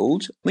the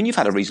field, I mean, you've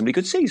had a reasonably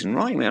good season,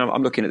 right? I mean,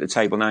 I'm looking at the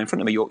table now in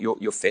front of me.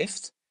 You're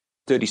fifth,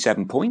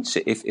 37 points.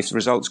 If the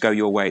results go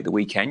your way at the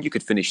weekend, you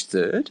could finish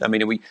third. I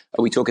mean, are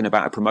we talking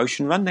about a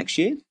promotion run next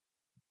year?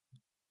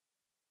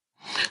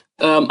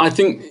 I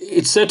think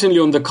it's certainly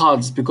on the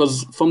cards,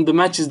 because from the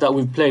matches that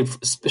we've played,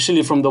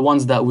 especially from the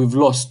ones that we've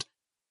lost,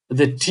 as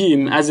a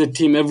team,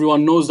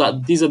 everyone knows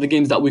that these are the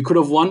games that we could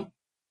have won.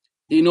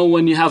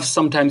 When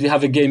sometimes you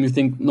have a game, you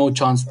think no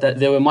chance, that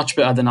they were much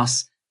better than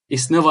us.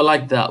 It's never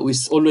like that. We're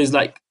always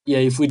like, yeah,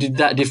 if we did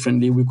that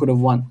differently, we could have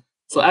won.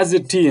 So as a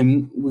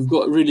team, we've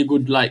got really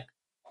good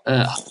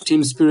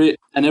team spirit,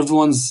 and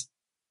everyone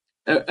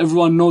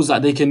knows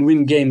that they can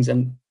win games,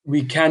 and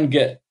we can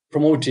get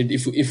promoted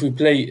if we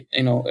play,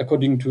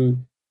 according to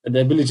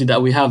the ability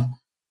that we have.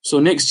 So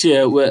next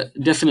year, we're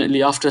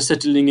definitely, after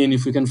settling in,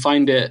 if we can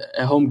find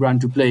a home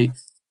ground to play,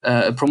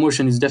 a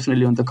promotion is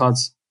definitely on the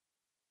cards.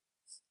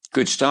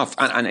 Good stuff.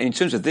 And in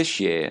terms of this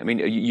year, I mean,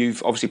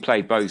 you've obviously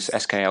played both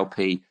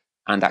SKLP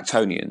and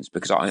Actonians,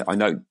 because I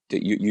know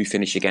that you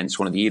finish against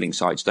one of the Ealing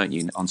sides, don't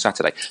you, on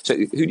Saturday? So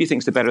who do you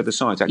think is the better of the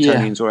sides,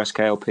 Actonians or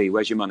SKLP?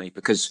 Where's your money?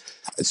 Because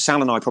Sal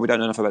and I probably don't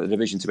know enough about the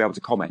division to be able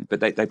to comment, but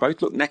they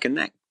both look neck and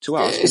neck to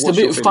us. It's a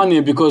bit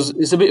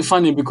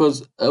funny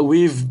because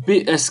we've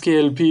beat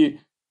SKLPC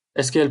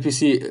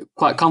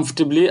quite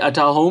comfortably at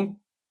our home.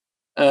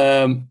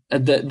 Then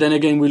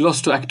again, we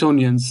lost to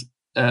Actonians.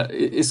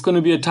 It's going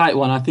to be a tight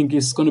one. I think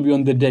it's going to be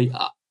on the day.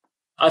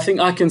 I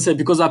think I can say,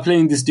 because I play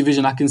in this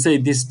division, I can say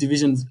this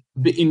division's a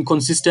bit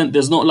inconsistent.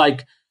 There's not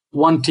like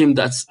one team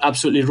that's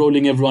absolutely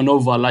rolling everyone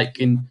over, like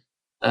in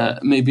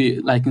maybe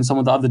like in some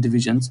of the other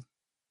divisions.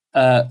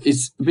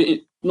 It's a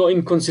bit not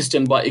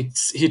inconsistent, but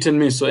it's hit and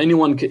miss. So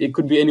it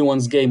could be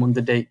anyone's game on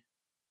the day.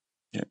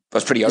 Yeah,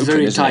 that's pretty open,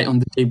 very isn't tight it? on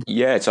the table.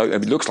 Yeah, so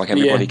it looks like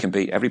everybody can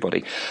beat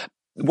everybody.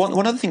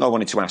 One other thing I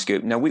wanted to ask you.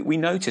 Now, we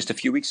noticed a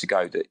few weeks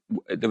ago that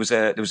there was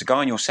a guy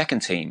on your second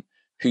team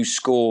who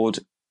scored.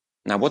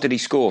 Now, what did he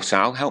score,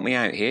 Sal? Help me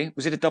out here.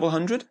 Was it a double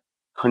 100?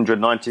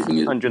 196.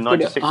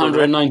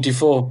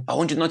 194. Oh,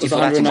 194.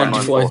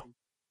 194.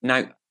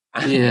 Now,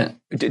 yeah.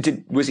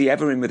 Was he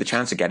ever in with a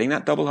chance of getting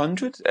that double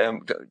 100?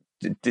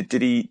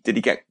 Did he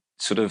get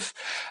sort of?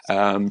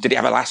 Did he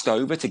have a last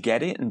over to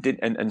get it,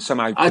 and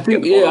somehow? I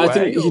think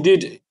he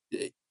did.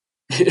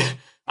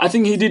 I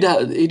think he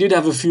did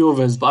have a few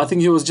overs, but I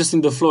think he was just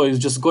in the floor. He was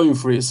just going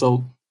for it.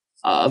 So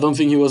I don't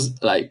think he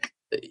was like,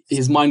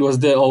 his mind was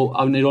there. Oh,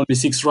 I need only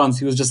 6 runs.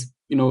 He was just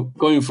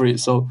going for it.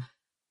 So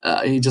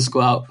he just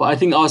got out. But I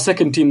think our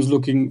second team is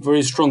looking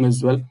very strong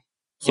as well.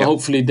 So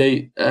hopefully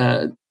they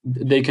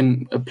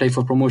can play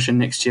for promotion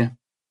next year.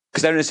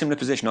 Because they're in a similar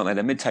position, aren't they?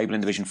 They're mid-table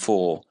in Division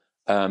 4.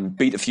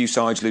 Beat a few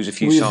sides, lose a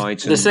few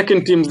sides. The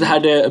second teams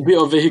had a bit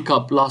of a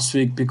hiccup last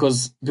week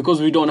because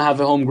we don't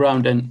have a home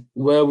ground, and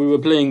where we were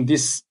playing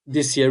this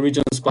year,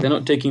 Regent's Park, they're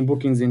not taking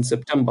bookings in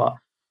September.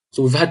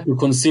 So we've had to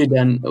concede,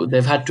 and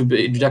they've had to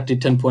be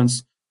deducted 10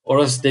 points, or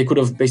else they could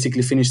have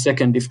basically finished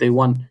second if they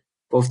won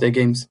both their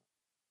games.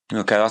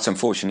 Okay, that's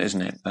unfortunate,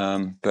 isn't it?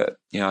 But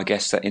I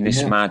guess that in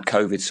this mad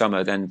COVID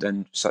summer,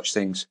 then such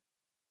things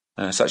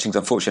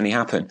unfortunately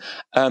happen.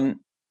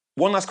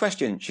 One last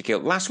question,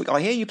 Shaquille. Last week,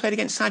 I hear you played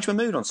against Saj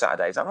Mahmood on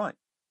Saturday. Is that right?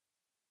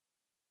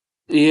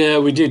 Yeah,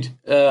 we did.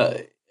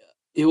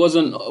 He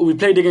wasn't. We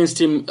played against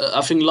him.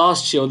 I think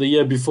last year or the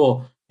year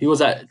before. He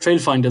was at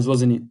Trailfinders,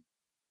 wasn't he?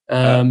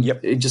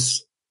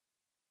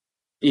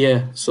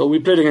 Yep. So we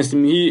played against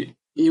him. He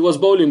was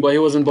bowling, but he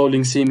wasn't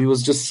bowling seam. He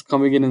was just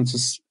coming in and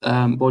just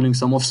bowling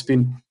some off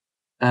spin.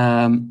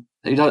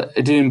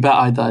 It didn't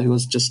bat either. He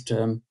was just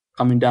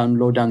coming down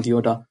low down the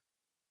order.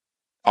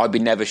 I'd be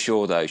never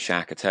sure though,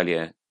 Shaq. I tell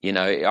you.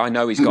 I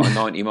know he's got a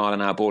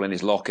 90-mile-an-hour ball in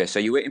his locker, so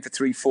you hit him for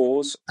 3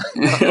 4s.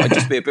 I'd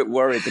just be a bit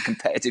worried the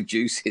competitive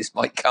juices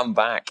might come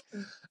back.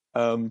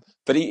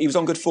 But he was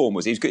on good form,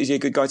 was he? Is he a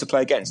good guy to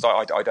play against?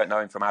 I don't know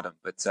him from Adam,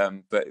 but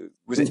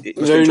was it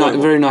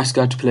very nice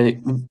guy to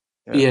play?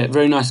 Yeah,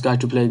 very nice guy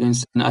to play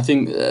against. And I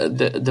think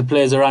the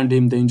players around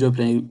him, they enjoy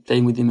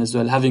playing with him as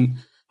well.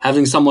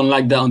 Having someone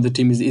like that on the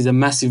team is a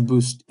massive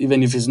boost,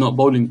 even if he's not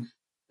bowling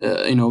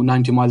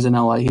 90 miles an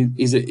hour.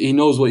 He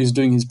knows what he's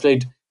doing. He's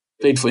played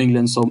for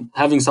England, so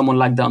having someone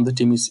like that on the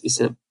team is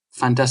a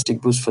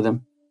fantastic boost for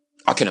them.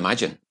 I can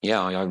imagine.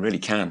 Yeah, I really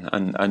can.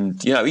 And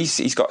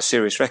he's got a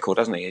serious record,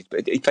 hasn't he?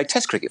 He played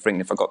Test cricket for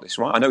England, if I got this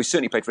right. I know he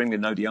certainly played for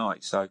England in ODI,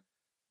 so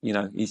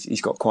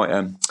he's got quite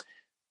a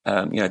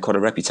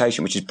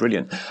reputation, which is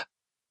brilliant.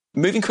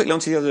 Moving quickly on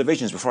to the other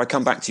divisions before I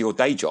come back to your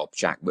day job,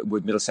 Jack,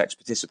 with Middlesex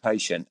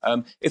participation.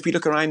 If we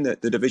look around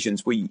the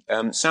divisions,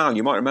 Sal,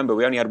 you might remember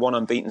we only had one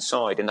unbeaten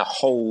side in the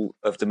whole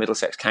of the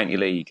Middlesex County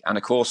League. And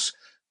of course,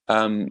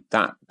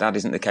 that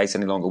isn't the case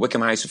any longer.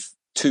 Wycombe House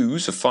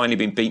twos have finally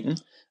been beaten.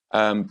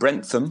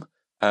 Brentham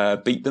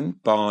beat them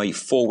by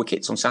 4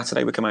 wickets on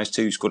Saturday. Wycombe House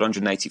 2 scored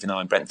 180 for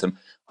 9, Brentham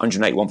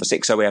 181 for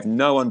 6. So we have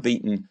no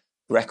unbeaten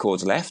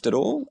records left at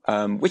all,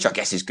 which I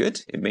guess is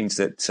good. It means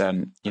that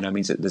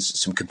means that there's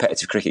some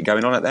competitive cricket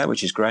going on out there,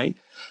 which is great.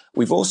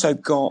 We've also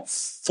got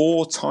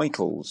 4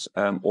 titles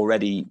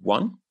already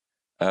won.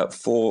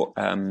 4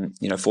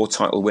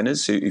 title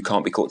winners who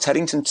can't be caught.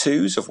 Teddington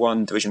Twos have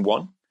won Division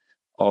 1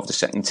 of the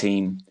second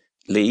team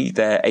league.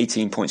 They're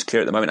 18 points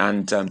clear at the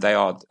moment, and they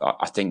are,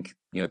 I think,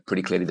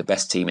 pretty clearly the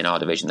best team in our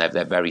division.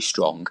 They're very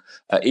strong.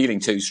 Ealing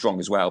 2's strong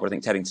as well, but I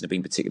think Teddington have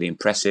been particularly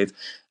impressive.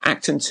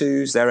 Acton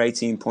 2's, they're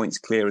 18 points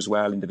clear as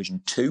well in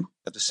Division 2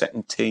 of the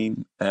second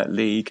team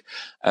league.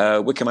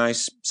 Wycombe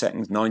House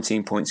second,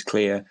 19 points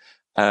clear.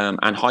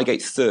 And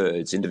Highgate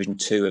 3rds in Division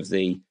 2 of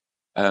the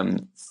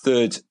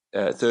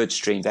third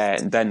stream there,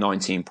 and they're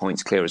 19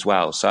 points clear as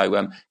well.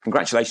 So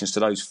congratulations to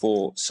those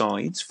 4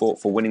 sides for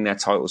winning their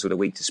titles with a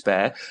week to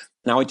spare.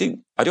 Now, I do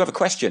have a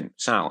question,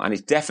 Sal, and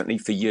it's definitely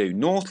for you.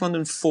 North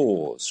London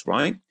Fours,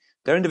 right?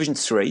 They're in Division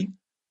 3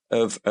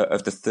 of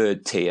the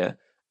third tier,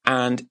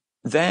 and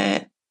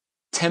they're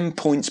 10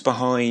 points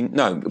behind.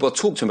 No, well,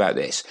 talk to me about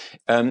this.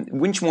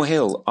 Winchmore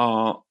Hill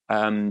are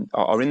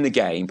in the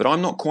game, but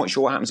I'm not quite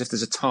sure what happens if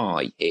there's a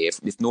tie here,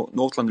 if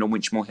North London and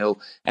Winchmore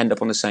Hill end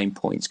up on the same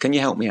points. Can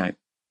you help me out?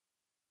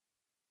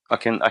 I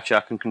can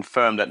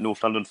confirm that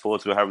North London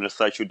Forwards were having a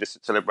social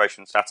distance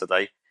celebration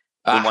Saturday.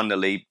 They won the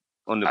league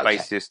on the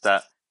basis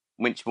that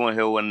Winchmore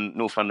Hill and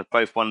North London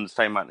both won the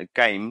same amount of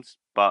games,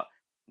 but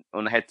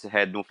on the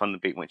head-to-head, North London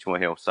beat Winchmore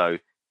Hill, so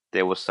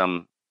there was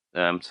some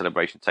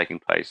celebration taking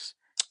place.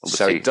 Obviously,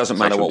 so it doesn't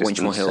matter what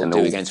Winchmore Hill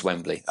do against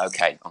Wembley,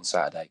 on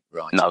Saturday,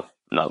 right?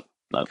 No.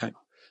 Okay.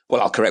 Well,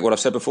 I'll correct what I've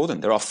said before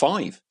then. There are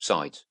 5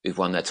 sides who've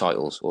won their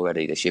titles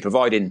already this year,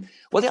 providing...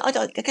 Well,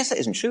 I guess that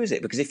isn't true, is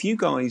it? Because if you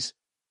guys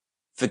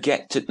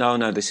forget to...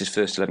 No, this is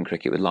first 11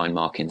 cricket with line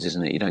markings,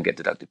 isn't it? You don't get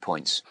deducted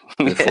points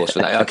for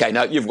that. Okay,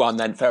 no, you've won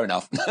then. Fair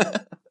enough.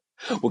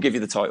 We'll give you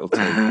the title too.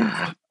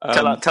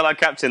 Tell our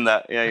captain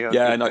that.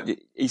 Yeah, no,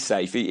 he's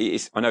safe.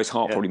 I know his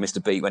heart probably missed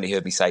a beat when he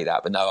heard me say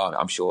that, but no,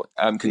 I'm sure.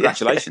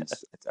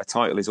 Congratulations. A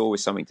title is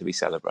always something to be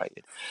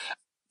celebrated.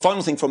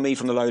 Final thing from me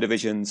from the lower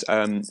divisions.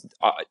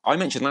 I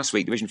mentioned last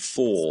week, Division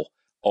 4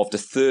 of the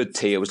third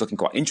tier was looking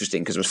quite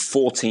interesting because there was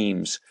 4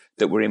 teams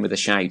that were in with a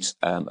shout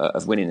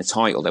of winning the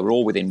title. They were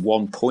all within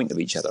 1 point of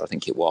each other, I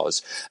think it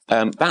was.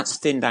 That's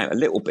thinned out a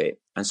little bit,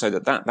 and so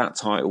that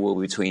title will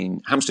be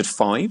between Hampstead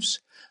 5s,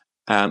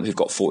 who've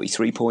got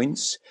 43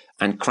 points,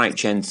 and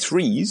Crouch End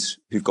 3s,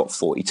 who've got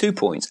 42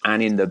 points.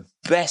 And in the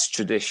best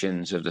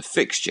traditions of the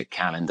fixture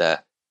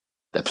calendar,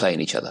 they're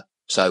playing each other.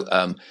 So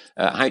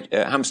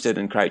Hampstead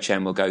and Crouch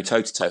End will go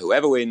toe-to-toe.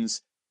 Whoever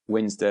wins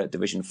the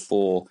Division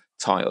 4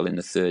 title in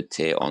the third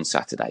tier on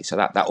Saturday. So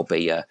that'll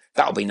be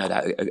no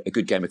doubt a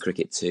good game of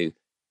cricket to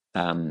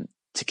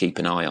keep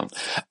an eye on.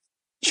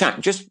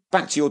 Shaq, just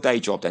back to your day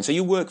job then. So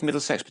you work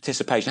Middlesex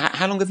participation.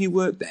 How long have you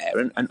worked there,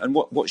 and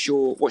what's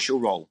your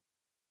role?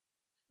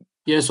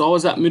 Yeah, so I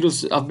was at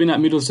I've been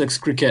at Middlesex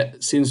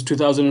Cricket since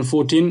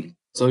 2014.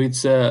 So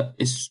it's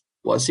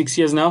 6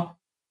 years now.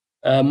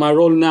 My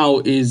role now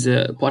is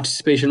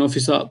participation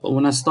officer. But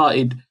when I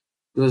started,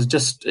 it was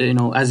just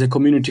as a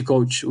community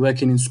coach,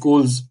 working in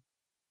schools,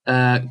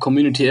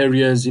 community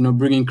areas.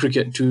 Bringing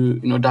cricket to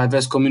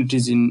diverse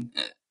communities in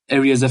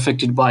areas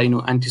affected by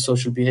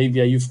antisocial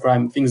behaviour, youth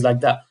crime, things like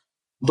that.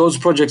 Those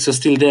projects are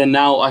still there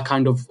now. I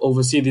kind of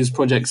oversee these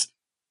projects.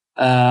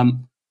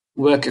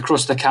 Work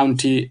across the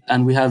county,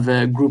 and we have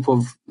a group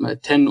of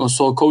 10 or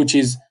so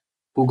coaches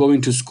who go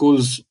into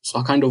schools. So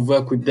I kind of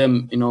work with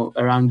them,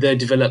 around their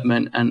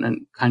development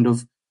and kind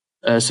of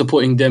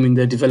supporting them in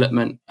their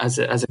development as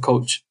a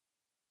coach.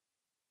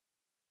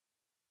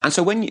 And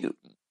so when you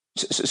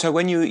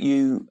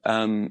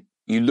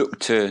look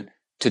to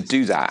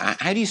do that,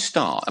 how do you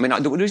start? I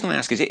mean, the reason I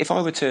ask is if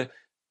I were to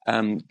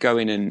go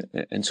in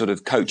and sort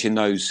of coach in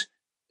those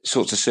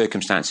sorts of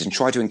circumstances and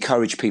try to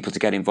encourage people to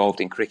get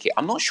involved in cricket,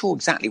 I'm not sure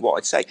exactly what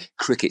I'd say.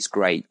 Cricket's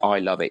great, I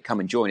love it, come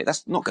and join it.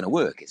 That's not going to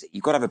work, is it?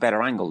 You've got to have a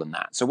better angle than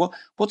that. So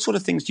what sort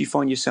of things do you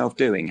find yourself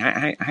doing?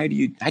 How do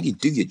you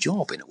do your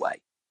job in a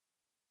way?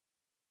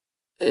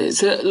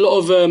 It's a lot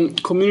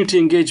of community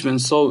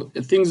engagement. So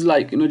things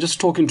like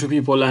just talking to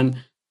people, and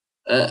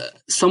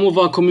some of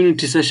our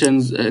community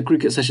sessions,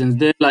 cricket sessions,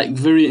 they're like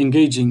very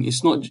engaging.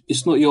 It's not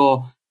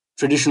your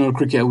traditional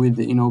cricket with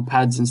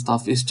pads and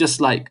stuff. It's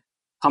just like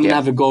come and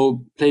have a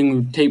go playing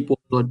with tape ball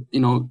or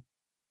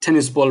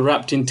tennis ball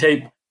wrapped in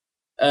tape.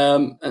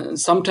 And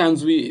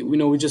sometimes we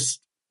just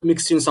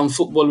mix in some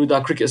football with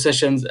our cricket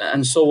sessions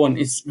and so on.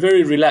 It's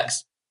very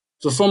relaxed.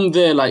 So from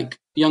there, like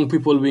young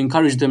people, we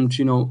encourage them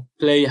to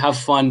play, have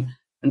fun.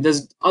 And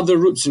there's other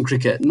routes in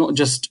cricket, not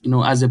just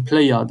as a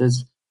player.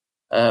 There's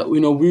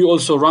We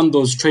also run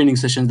those training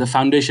sessions, the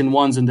foundation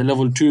ones and the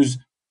level 2s,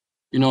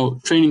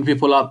 training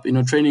people up,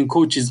 training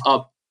coaches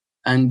up,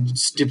 and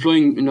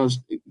deploying,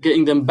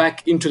 getting them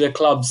back into their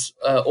clubs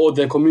or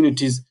their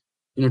communities,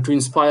 to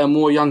inspire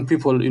more young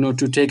people,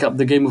 to take up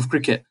the game of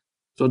cricket.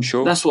 So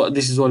Sure. That's what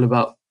this is all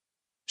about.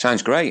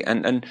 Sounds great.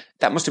 And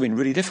that must have been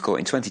really difficult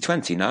in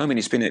 2020, no? I mean,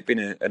 it's been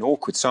an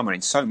awkward summer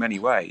in so many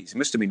ways. It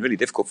must have been really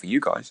difficult for you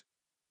guys.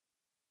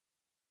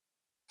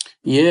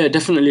 Yeah,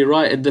 definitely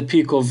right at the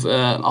peak of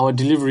our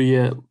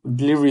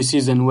delivery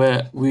season,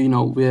 where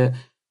we're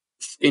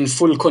in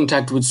full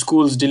contact with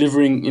schools,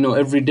 delivering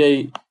every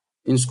day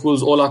in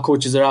schools. All our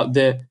coaches are out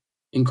there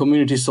in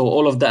community, so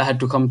all of that had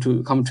to come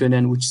to an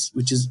end, which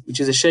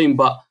is a shame.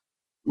 But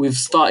we've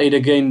started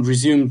again,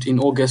 resumed in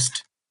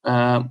August,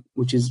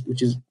 which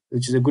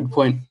is a good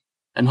point,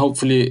 and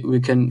hopefully we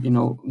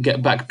can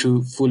get back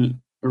to full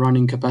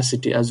running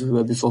capacity as we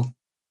were before.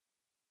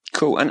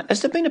 Cool. And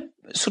has there been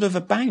a sort of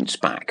a bounce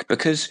back?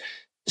 Because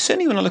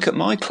certainly when I look at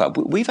my club,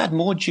 we've had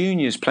more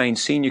juniors playing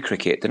senior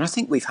cricket than I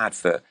think we've had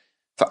for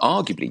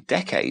arguably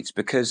decades,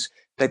 because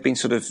they've been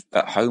sort of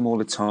at home all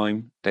the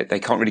time. They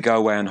can't really go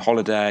away on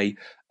holiday.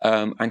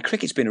 And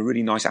cricket's been a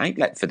really nice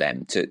outlet for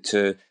them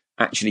to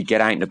actually get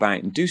out and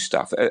about and do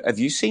stuff. Have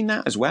you seen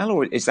that as well?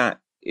 Or is that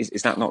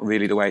not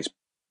really the way it's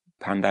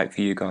panned out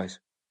for you guys?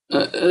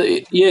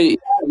 Yeah,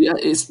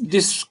 it's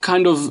this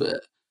kind of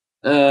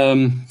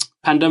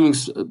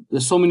pandemics.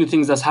 There's so many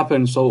things that's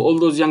happened. So all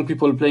those young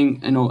people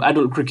playing,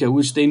 adult cricket,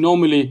 which they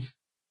normally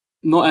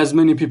not as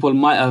many people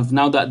might have.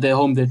 Now that they're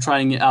home, they're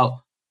trying it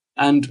out,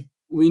 and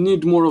we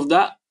need more of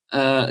that.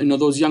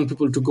 Those young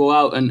people to go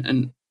out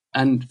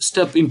and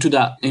step into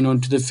that,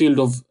 into the field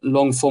of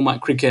long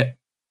format cricket,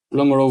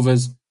 longer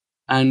overs,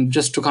 and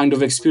just to kind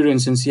of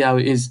experience and see how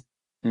it is.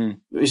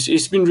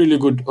 It's been really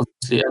good,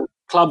 obviously. And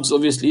clubs,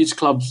 obviously, each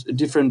club's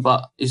different,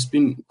 but it's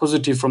been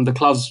positive from the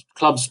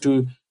clubs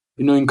to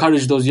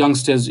encourage those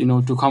youngsters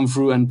to come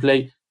through and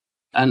play,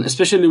 and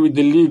especially with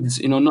the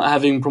leagues, not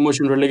having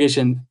promotion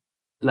relegation,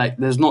 like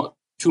there's not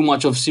too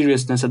much of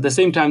seriousness. At the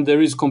same time,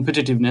 there is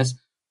competitiveness,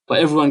 but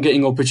everyone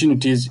getting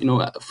opportunities,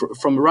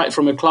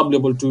 from a club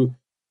level to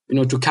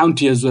to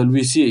county as well.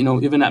 We see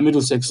even at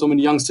Middlesex, so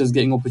many youngsters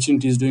getting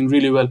opportunities, doing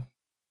really well.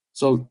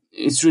 So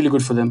it's really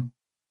good for them.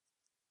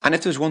 And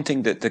if there's one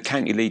thing that the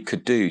county league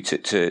could do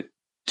to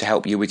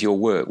help you with your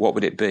work, what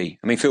would it be?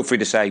 I mean, feel free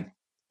to say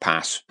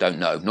pass, don't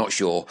know, not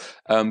sure.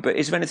 But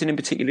is there anything in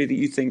particular that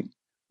you think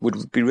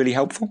would be really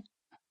helpful?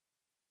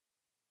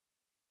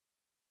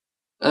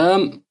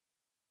 I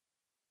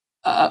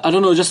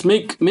don't know. Just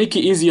make it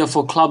easier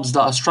for clubs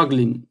that are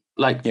struggling,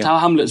 like Tower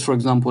Hamlets, for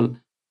example.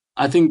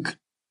 I think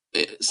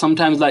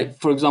sometimes, like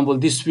for example,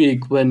 this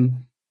week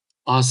when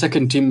our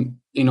second team,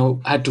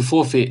 had to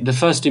forfeit, the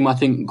first team I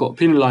think got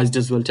penalised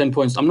as well, 10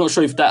 points. I'm not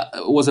sure if that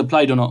was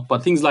applied or not,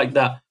 but things like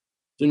that.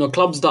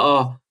 Clubs that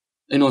are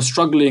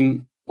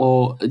struggling,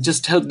 or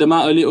just help them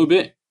out a little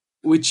bit,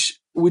 which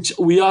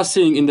we are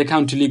seeing in the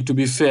county league, to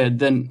be fair,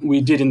 than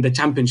we did in the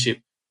championship.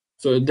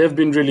 So they've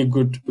been really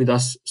good with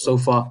us so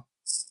far.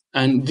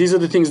 And these are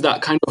the things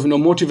that kind of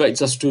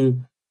motivates us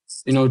to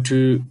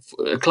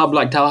a club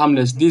like Tower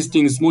Hamlets. These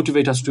things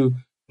motivate us to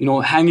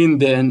hang in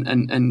there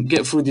and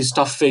get through this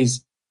tough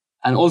phase.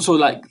 And also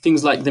like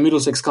things like the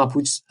Middlesex Cup,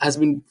 which has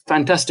been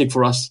fantastic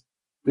for us,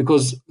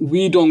 because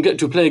we don't get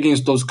to play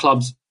against those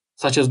clubs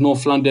such as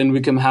North London,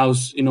 Wickham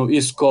House,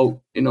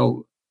 Eastcote,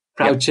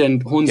 Crouch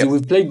End, Hornsey.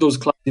 We've played those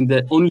clubs in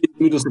the only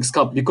Middlesex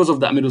Cup because of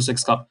that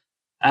Middlesex Cup.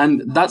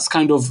 And that's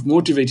kind of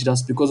motivated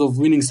us because of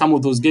winning some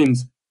of those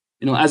games.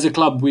 As a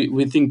club,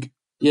 we think,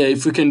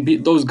 if we can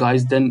beat those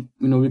guys, then,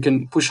 we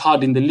can push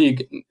hard in the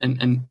league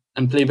and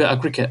play better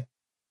cricket.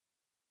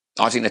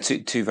 I think they're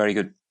two very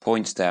good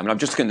points there. I mean, I'm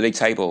just looking at the league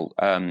table,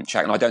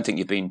 Shaq, and I don't think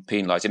you've been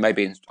penalised. It may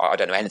be, I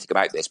don't know anything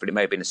about this, but it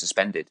may have been a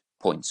suspended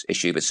points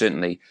issue. But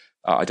certainly,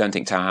 I don't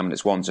think Tower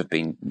Hamlets ones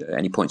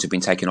any points have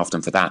been taken off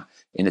them for that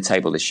in the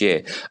table this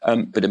year.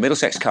 But the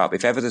Middlesex Cup,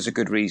 if ever there's a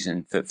good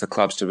reason for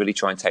clubs to really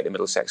try and take the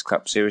Middlesex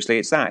Cup seriously,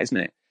 it's that, isn't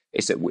it?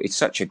 It's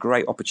such a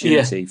great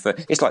opportunity for.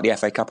 It's like the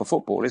FA Cup of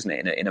football, isn't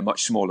it? In a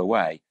much smaller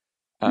way.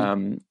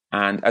 And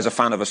as a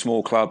fan of a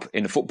small club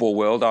in the football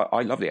world,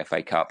 I love the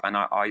FA Cup, and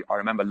I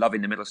remember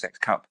loving the Middlesex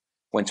Cup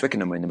when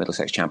Twickenham were in the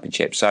Middlesex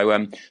Championship. So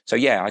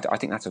I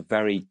think that's a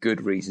very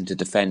good reason to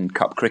defend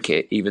Cup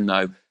cricket, even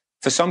though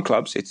for some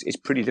clubs it's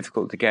pretty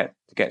difficult to get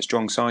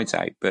strong sides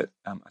out. But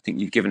I think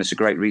you've given us a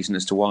great reason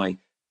as to why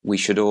we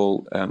should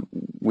all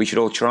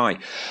try.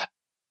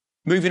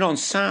 Moving on,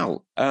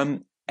 Sal.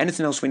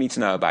 Anything else we need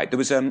to know about? There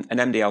was an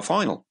MDL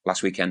final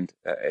last weekend,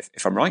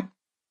 if I'm right.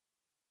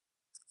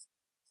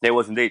 There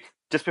was indeed.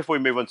 Just before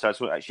we move on to, I just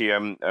want to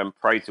actually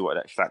praise what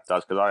that Shat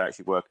does, because I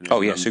actually work in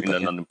the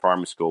London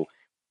primary school,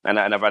 and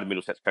I've had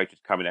Middlesex coaches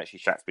come in. Actually,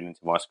 Shat's been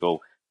into my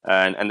school,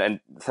 and the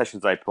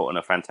sessions they put on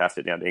are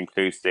fantastic. They're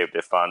inclusive,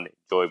 they're fun,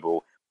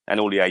 enjoyable, and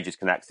all the ages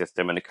can access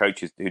them. And the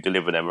coaches who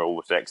deliver them are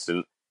always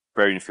excellent,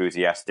 very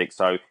enthusiastic.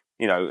 So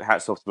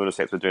hats off to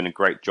Middlesex for doing a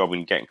great job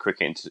in getting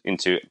cricket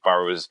into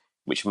boroughs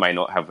which may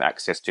not have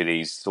access to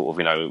these sort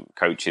of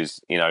coaches.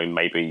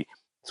 Maybe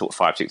sort of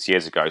 5-6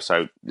 years ago.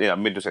 So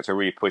Middlesex are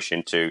really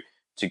pushing to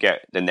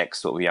get the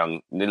next sort of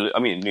young. I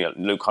mean,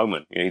 Luke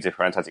Holman, he's a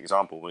fantastic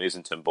example, an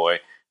Islington boy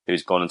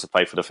who's gone on to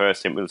play for the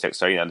first team Middlesex.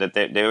 So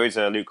there is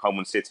a Luke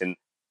Holman sitting,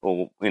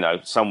 or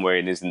somewhere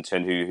in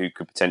Islington who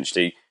could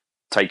potentially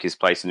take his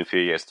place in a few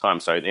years' time.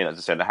 So as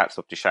I said, the hats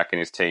off to Shaq and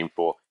his team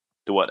for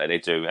the work that they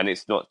do, and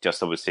it's not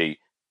just obviously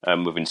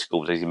within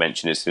schools, as you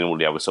mentioned, it's in all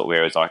the other sort of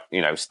areas like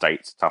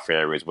states, tough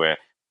areas where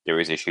there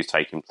is issues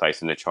taking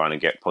place, and they're trying to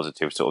get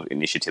positive sort of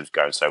initiatives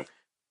going. So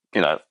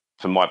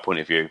from my point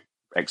of view,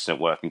 excellent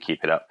work and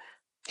keep it up.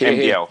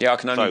 MDL. Yeah, I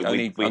can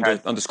only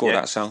underscore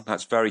that, Sal.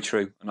 That's very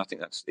true, and I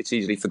think it's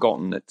easily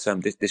forgotten that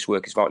this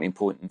work is vitally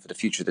important for the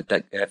future of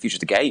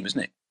the game,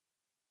 isn't it?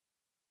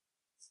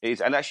 It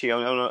is, and actually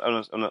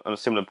on a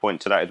similar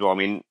point to that as well. I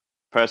mean,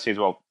 personally as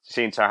well,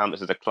 seeing Tower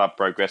Hamlets as a club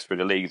progress through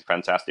the league is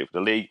fantastic for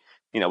the league.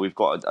 We've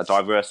got a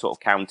diverse sort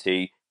of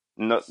county,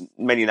 not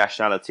many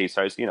nationalities.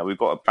 So we've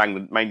got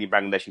a mainly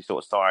Bangladeshi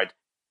sort of side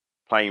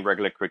playing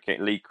regular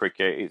cricket, league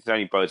cricket. It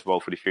only bodes well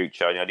for the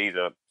future. These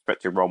are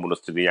respective role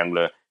models to the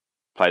younger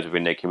players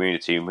within their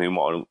community who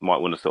might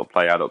want to sort of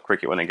play adult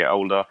cricket when they get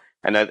older.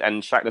 And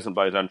Shaq doesn't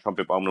blow his own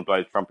trumpet, but I'm going to blow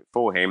his trumpet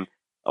for him.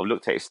 I've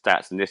looked at his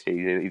stats, and this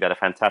season he's had a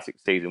fantastic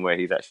season where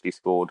he's actually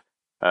scored.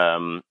 He's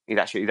in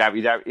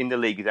the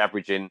league. He's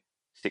averaging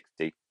 60,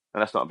 and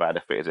that's not a bad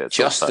effort, is it?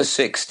 Just the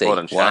 60.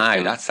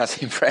 Wow,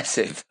 that's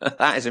impressive.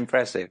 That is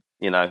impressive.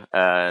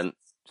 And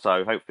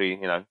so hopefully,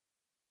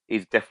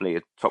 he's definitely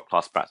a top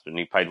class batsman.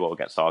 He played well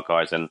against our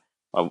guys, and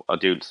I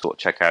do sort of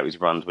check out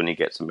his runs when he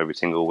gets them every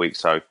single week.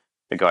 So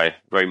the guy,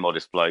 very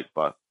modest bloke,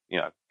 but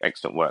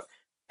excellent work.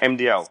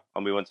 MDL,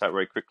 and we went to that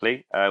very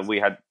quickly. We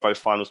had both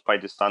finals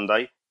played this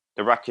Sunday.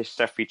 The Rakesh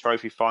Sethi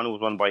Trophy final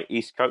was won by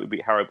Eastcote, who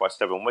beat Harrow by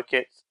 7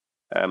 wickets.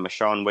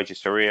 Mashan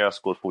Wejisaria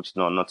scored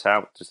 49 not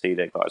out to see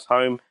their guys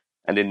home.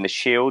 And in the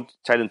Shield,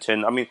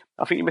 Teddington,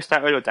 I think you missed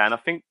out earlier, Dan. I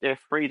think they're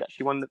 3 that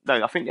actually won.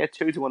 I think they're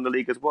 2 to win the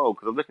league as well,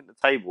 because I'm looking at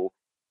the table.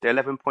 They're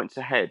 11 points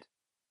ahead.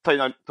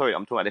 Sorry, I'm talking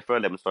about their third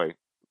 11, sorry.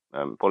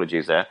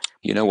 Apologies there.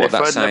 You know what,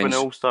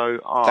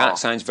 that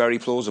sounds very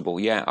plausible.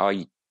 Yeah,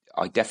 I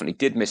definitely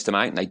did miss them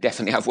out, and they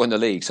definitely have won the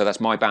league, so that's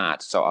my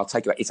bad. So I'll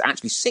take it back. It's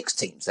actually 6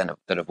 teams then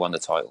that have won the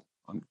title,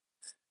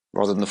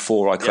 rather than the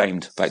 4 I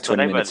claimed about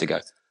 20 minutes ago.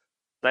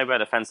 They've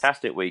had a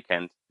fantastic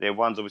weekend. Their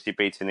one's obviously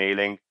beating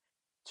Ealing,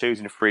 2s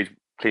and 3s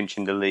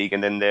clinching the league,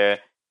 and then their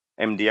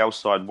MDL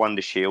side won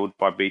the Shield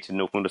by beating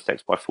North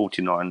Middlesex by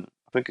 49.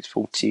 I think it's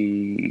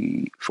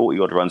 40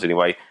 odd runs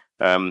anyway.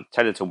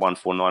 Teddington won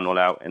 4-9 all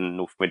out, and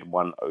North Mid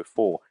won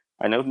 0-4.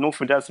 I know North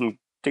Mid had some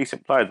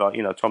decent players like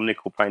Tom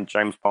Nicol playing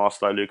James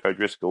Parslow, Luke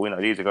O'Driscoll.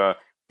 These are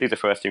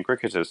first team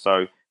cricketers.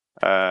 So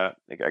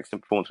they got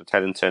excellent performance for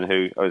Teddington,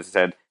 who, as I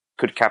said,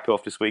 could cap it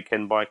off this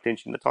weekend by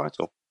clinching the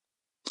title.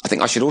 I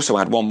think I should also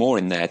add one more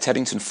in there.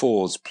 Teddington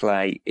 4s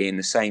play in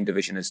the same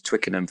division as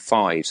Twickenham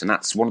 5s, and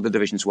that's one of the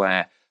divisions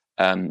where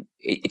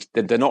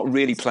they're not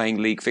really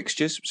playing league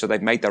fixtures, so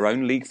they've made their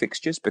own league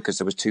fixtures because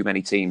there was too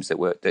many teams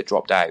that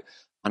dropped out,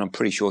 and I'm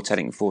pretty sure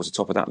Teddington 4s are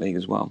top of that league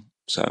as well.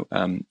 So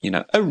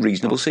a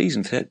reasonable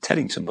season for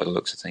Teddington by the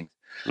looks of things.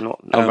 Not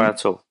bad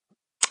at all.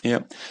 Yeah,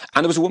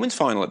 and there was a women's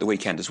final at the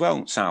weekend as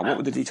well. Sal, what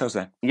were the details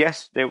there?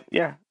 Yes,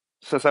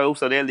 So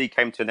also their league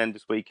came to an end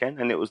this weekend,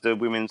 and it was the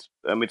women's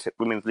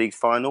league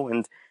final.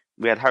 And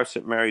we had Harrow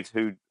St Mary's,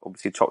 who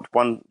obviously topped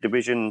one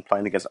division,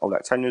 playing against Old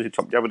Actonians, who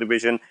topped the other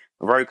division.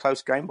 A very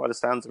close game by the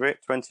sounds of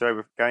it, 20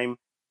 over game.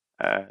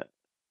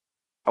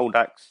 Old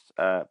Axe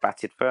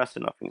batted first,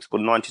 and I think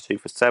scored 92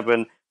 for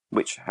 7,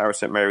 which Harrow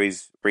St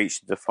Mary's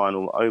reached the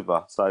final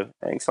over. So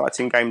an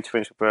exciting game to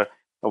finish up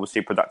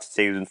obviously a productive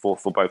season for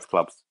both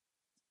clubs.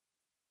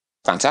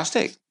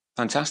 Fantastic.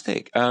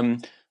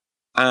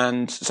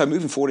 And so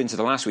moving forward into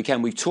the last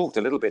weekend, we've talked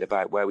a little bit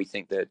about where we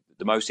think that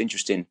the most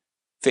interesting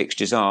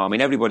fixtures are. I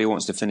mean, everybody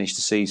wants to finish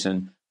the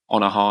season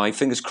on a high.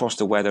 Fingers crossed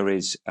the weather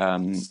is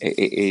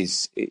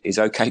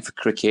okay for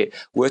cricket.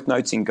 Worth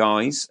noting,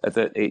 guys,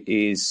 that it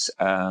is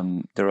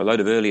there are a load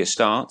of earlier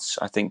starts.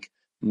 I think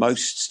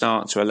most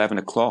starts are 11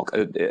 o'clock.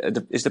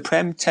 Is the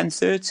Prem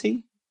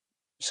 10:30?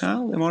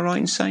 Sal, am I right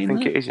in saying that? I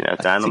think it is,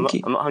 Dan. I'm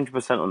not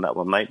 100% on that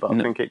one, mate, but I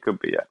think it could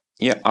be, yeah.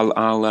 Yeah,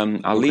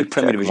 I'll leave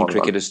Premier Division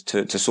cricketers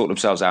to sort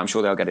themselves out. I'm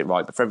sure they'll get it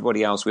right. But for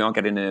everybody else, we are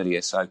getting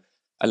earlier, so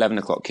 11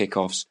 o'clock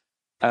kickoffs.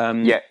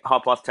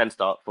 10:30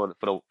 start for the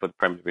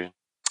Premier Division.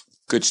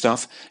 Good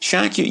stuff.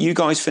 Shaq, you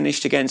guys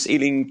finished against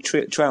Ealing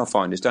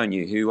Trailfinders, don't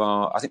you? Who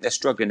I think they're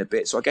struggling a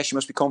bit. So I guess you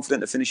must be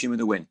confident of finishing with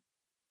a win.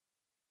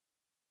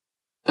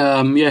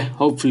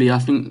 Hopefully. I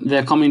think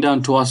they're coming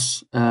down to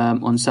us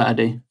on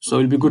Saturday, so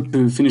it'll be good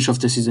to finish off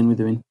the season with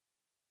a win.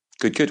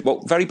 Good.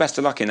 Well, very best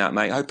of luck in that,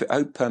 mate. Hope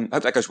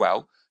that goes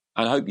well,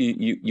 and I hope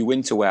you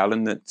winter well.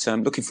 And that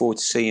looking forward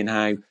to seeing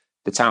how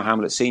the Tower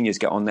Hamlets seniors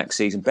get on next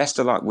season. Best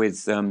of luck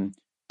with the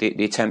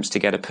attempts to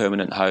get a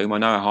permanent home. I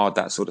know how hard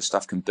that sort of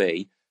stuff can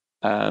be,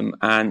 and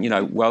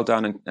well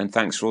done, and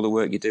thanks for all the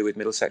work you do with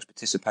Middlesex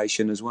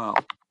participation as well.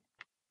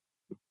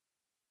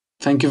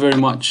 Thank you very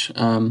much.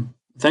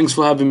 Thanks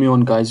for having me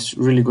on, guys.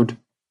 Really good.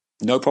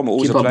 No problem.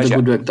 Always Keep a pleasure. Keep up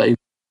the good work that you.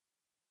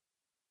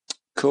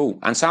 Cool.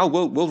 And Sal,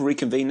 we'll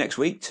reconvene next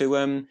week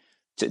to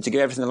give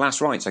everything the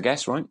last rites, I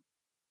guess, right?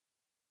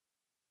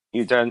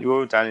 You're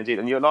all down indeed.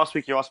 And last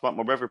week you asked about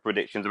my weather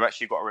predictions. I've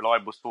actually got a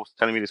reliable source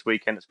telling me this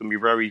weekend it's going to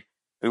be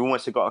we've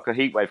almost got like a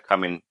heat wave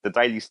coming. The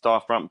Daily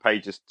Star front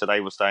pages today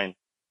were saying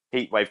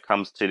heat wave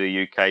comes to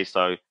the UK.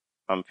 So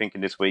I'm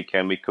thinking this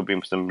weekend we could be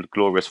in some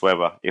glorious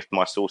weather if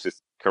my source is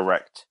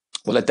correct.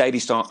 Well, the Daily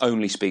Star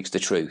only speaks the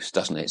truth,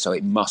 doesn't it? So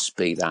it must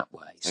be that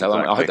way. So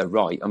exactly. I hope they're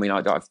right. I mean,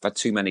 I've had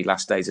too many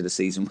last days of the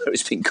season where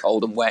it's been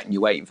cold and wet and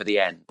you're waiting for the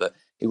end. But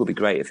it would be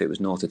great if it was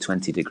north of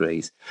 20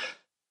 degrees.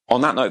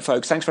 On that note,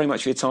 folks, thanks very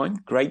much for your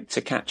time. Great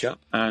to catch up.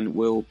 And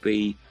we'll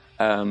be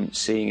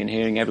seeing and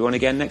hearing everyone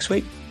again next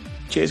week.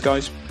 Cheers,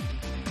 guys.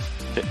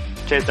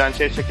 Cheers, Dan.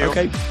 Cheers, Chicky.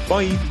 Okay,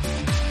 bye.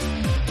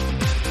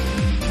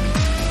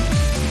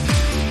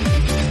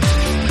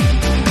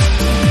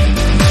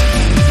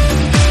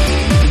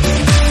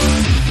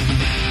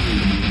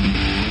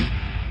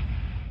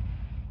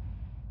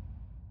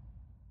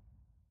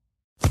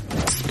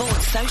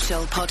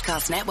 Social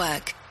Podcast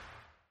Network.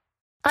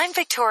 I'm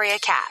Victoria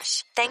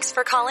Cash. Thanks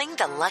for calling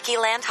the Lucky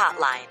Land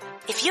Hotline.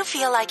 If you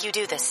feel like you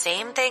do the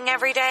same thing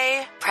every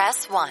day,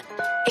 press 1.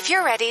 If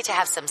you're ready to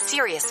have some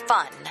serious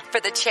fun for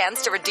the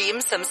chance to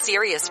redeem some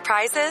serious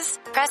prizes,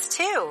 press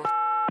 2.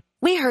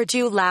 We heard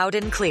you loud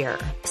and clear.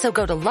 So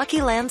go to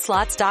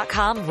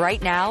LuckyLandSlots.com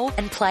right now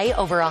and play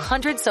over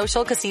 100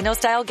 social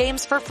casino-style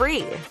games for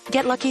free.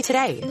 Get lucky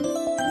today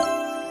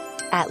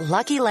at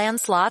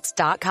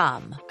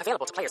LuckyLandSlots.com.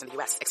 Available to players in the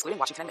U.S., excluding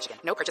Washington and Michigan.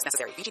 No purchase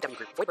necessary. VGW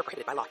Group. Void where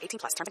prohibited by law.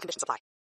 18+. Terms and conditions apply.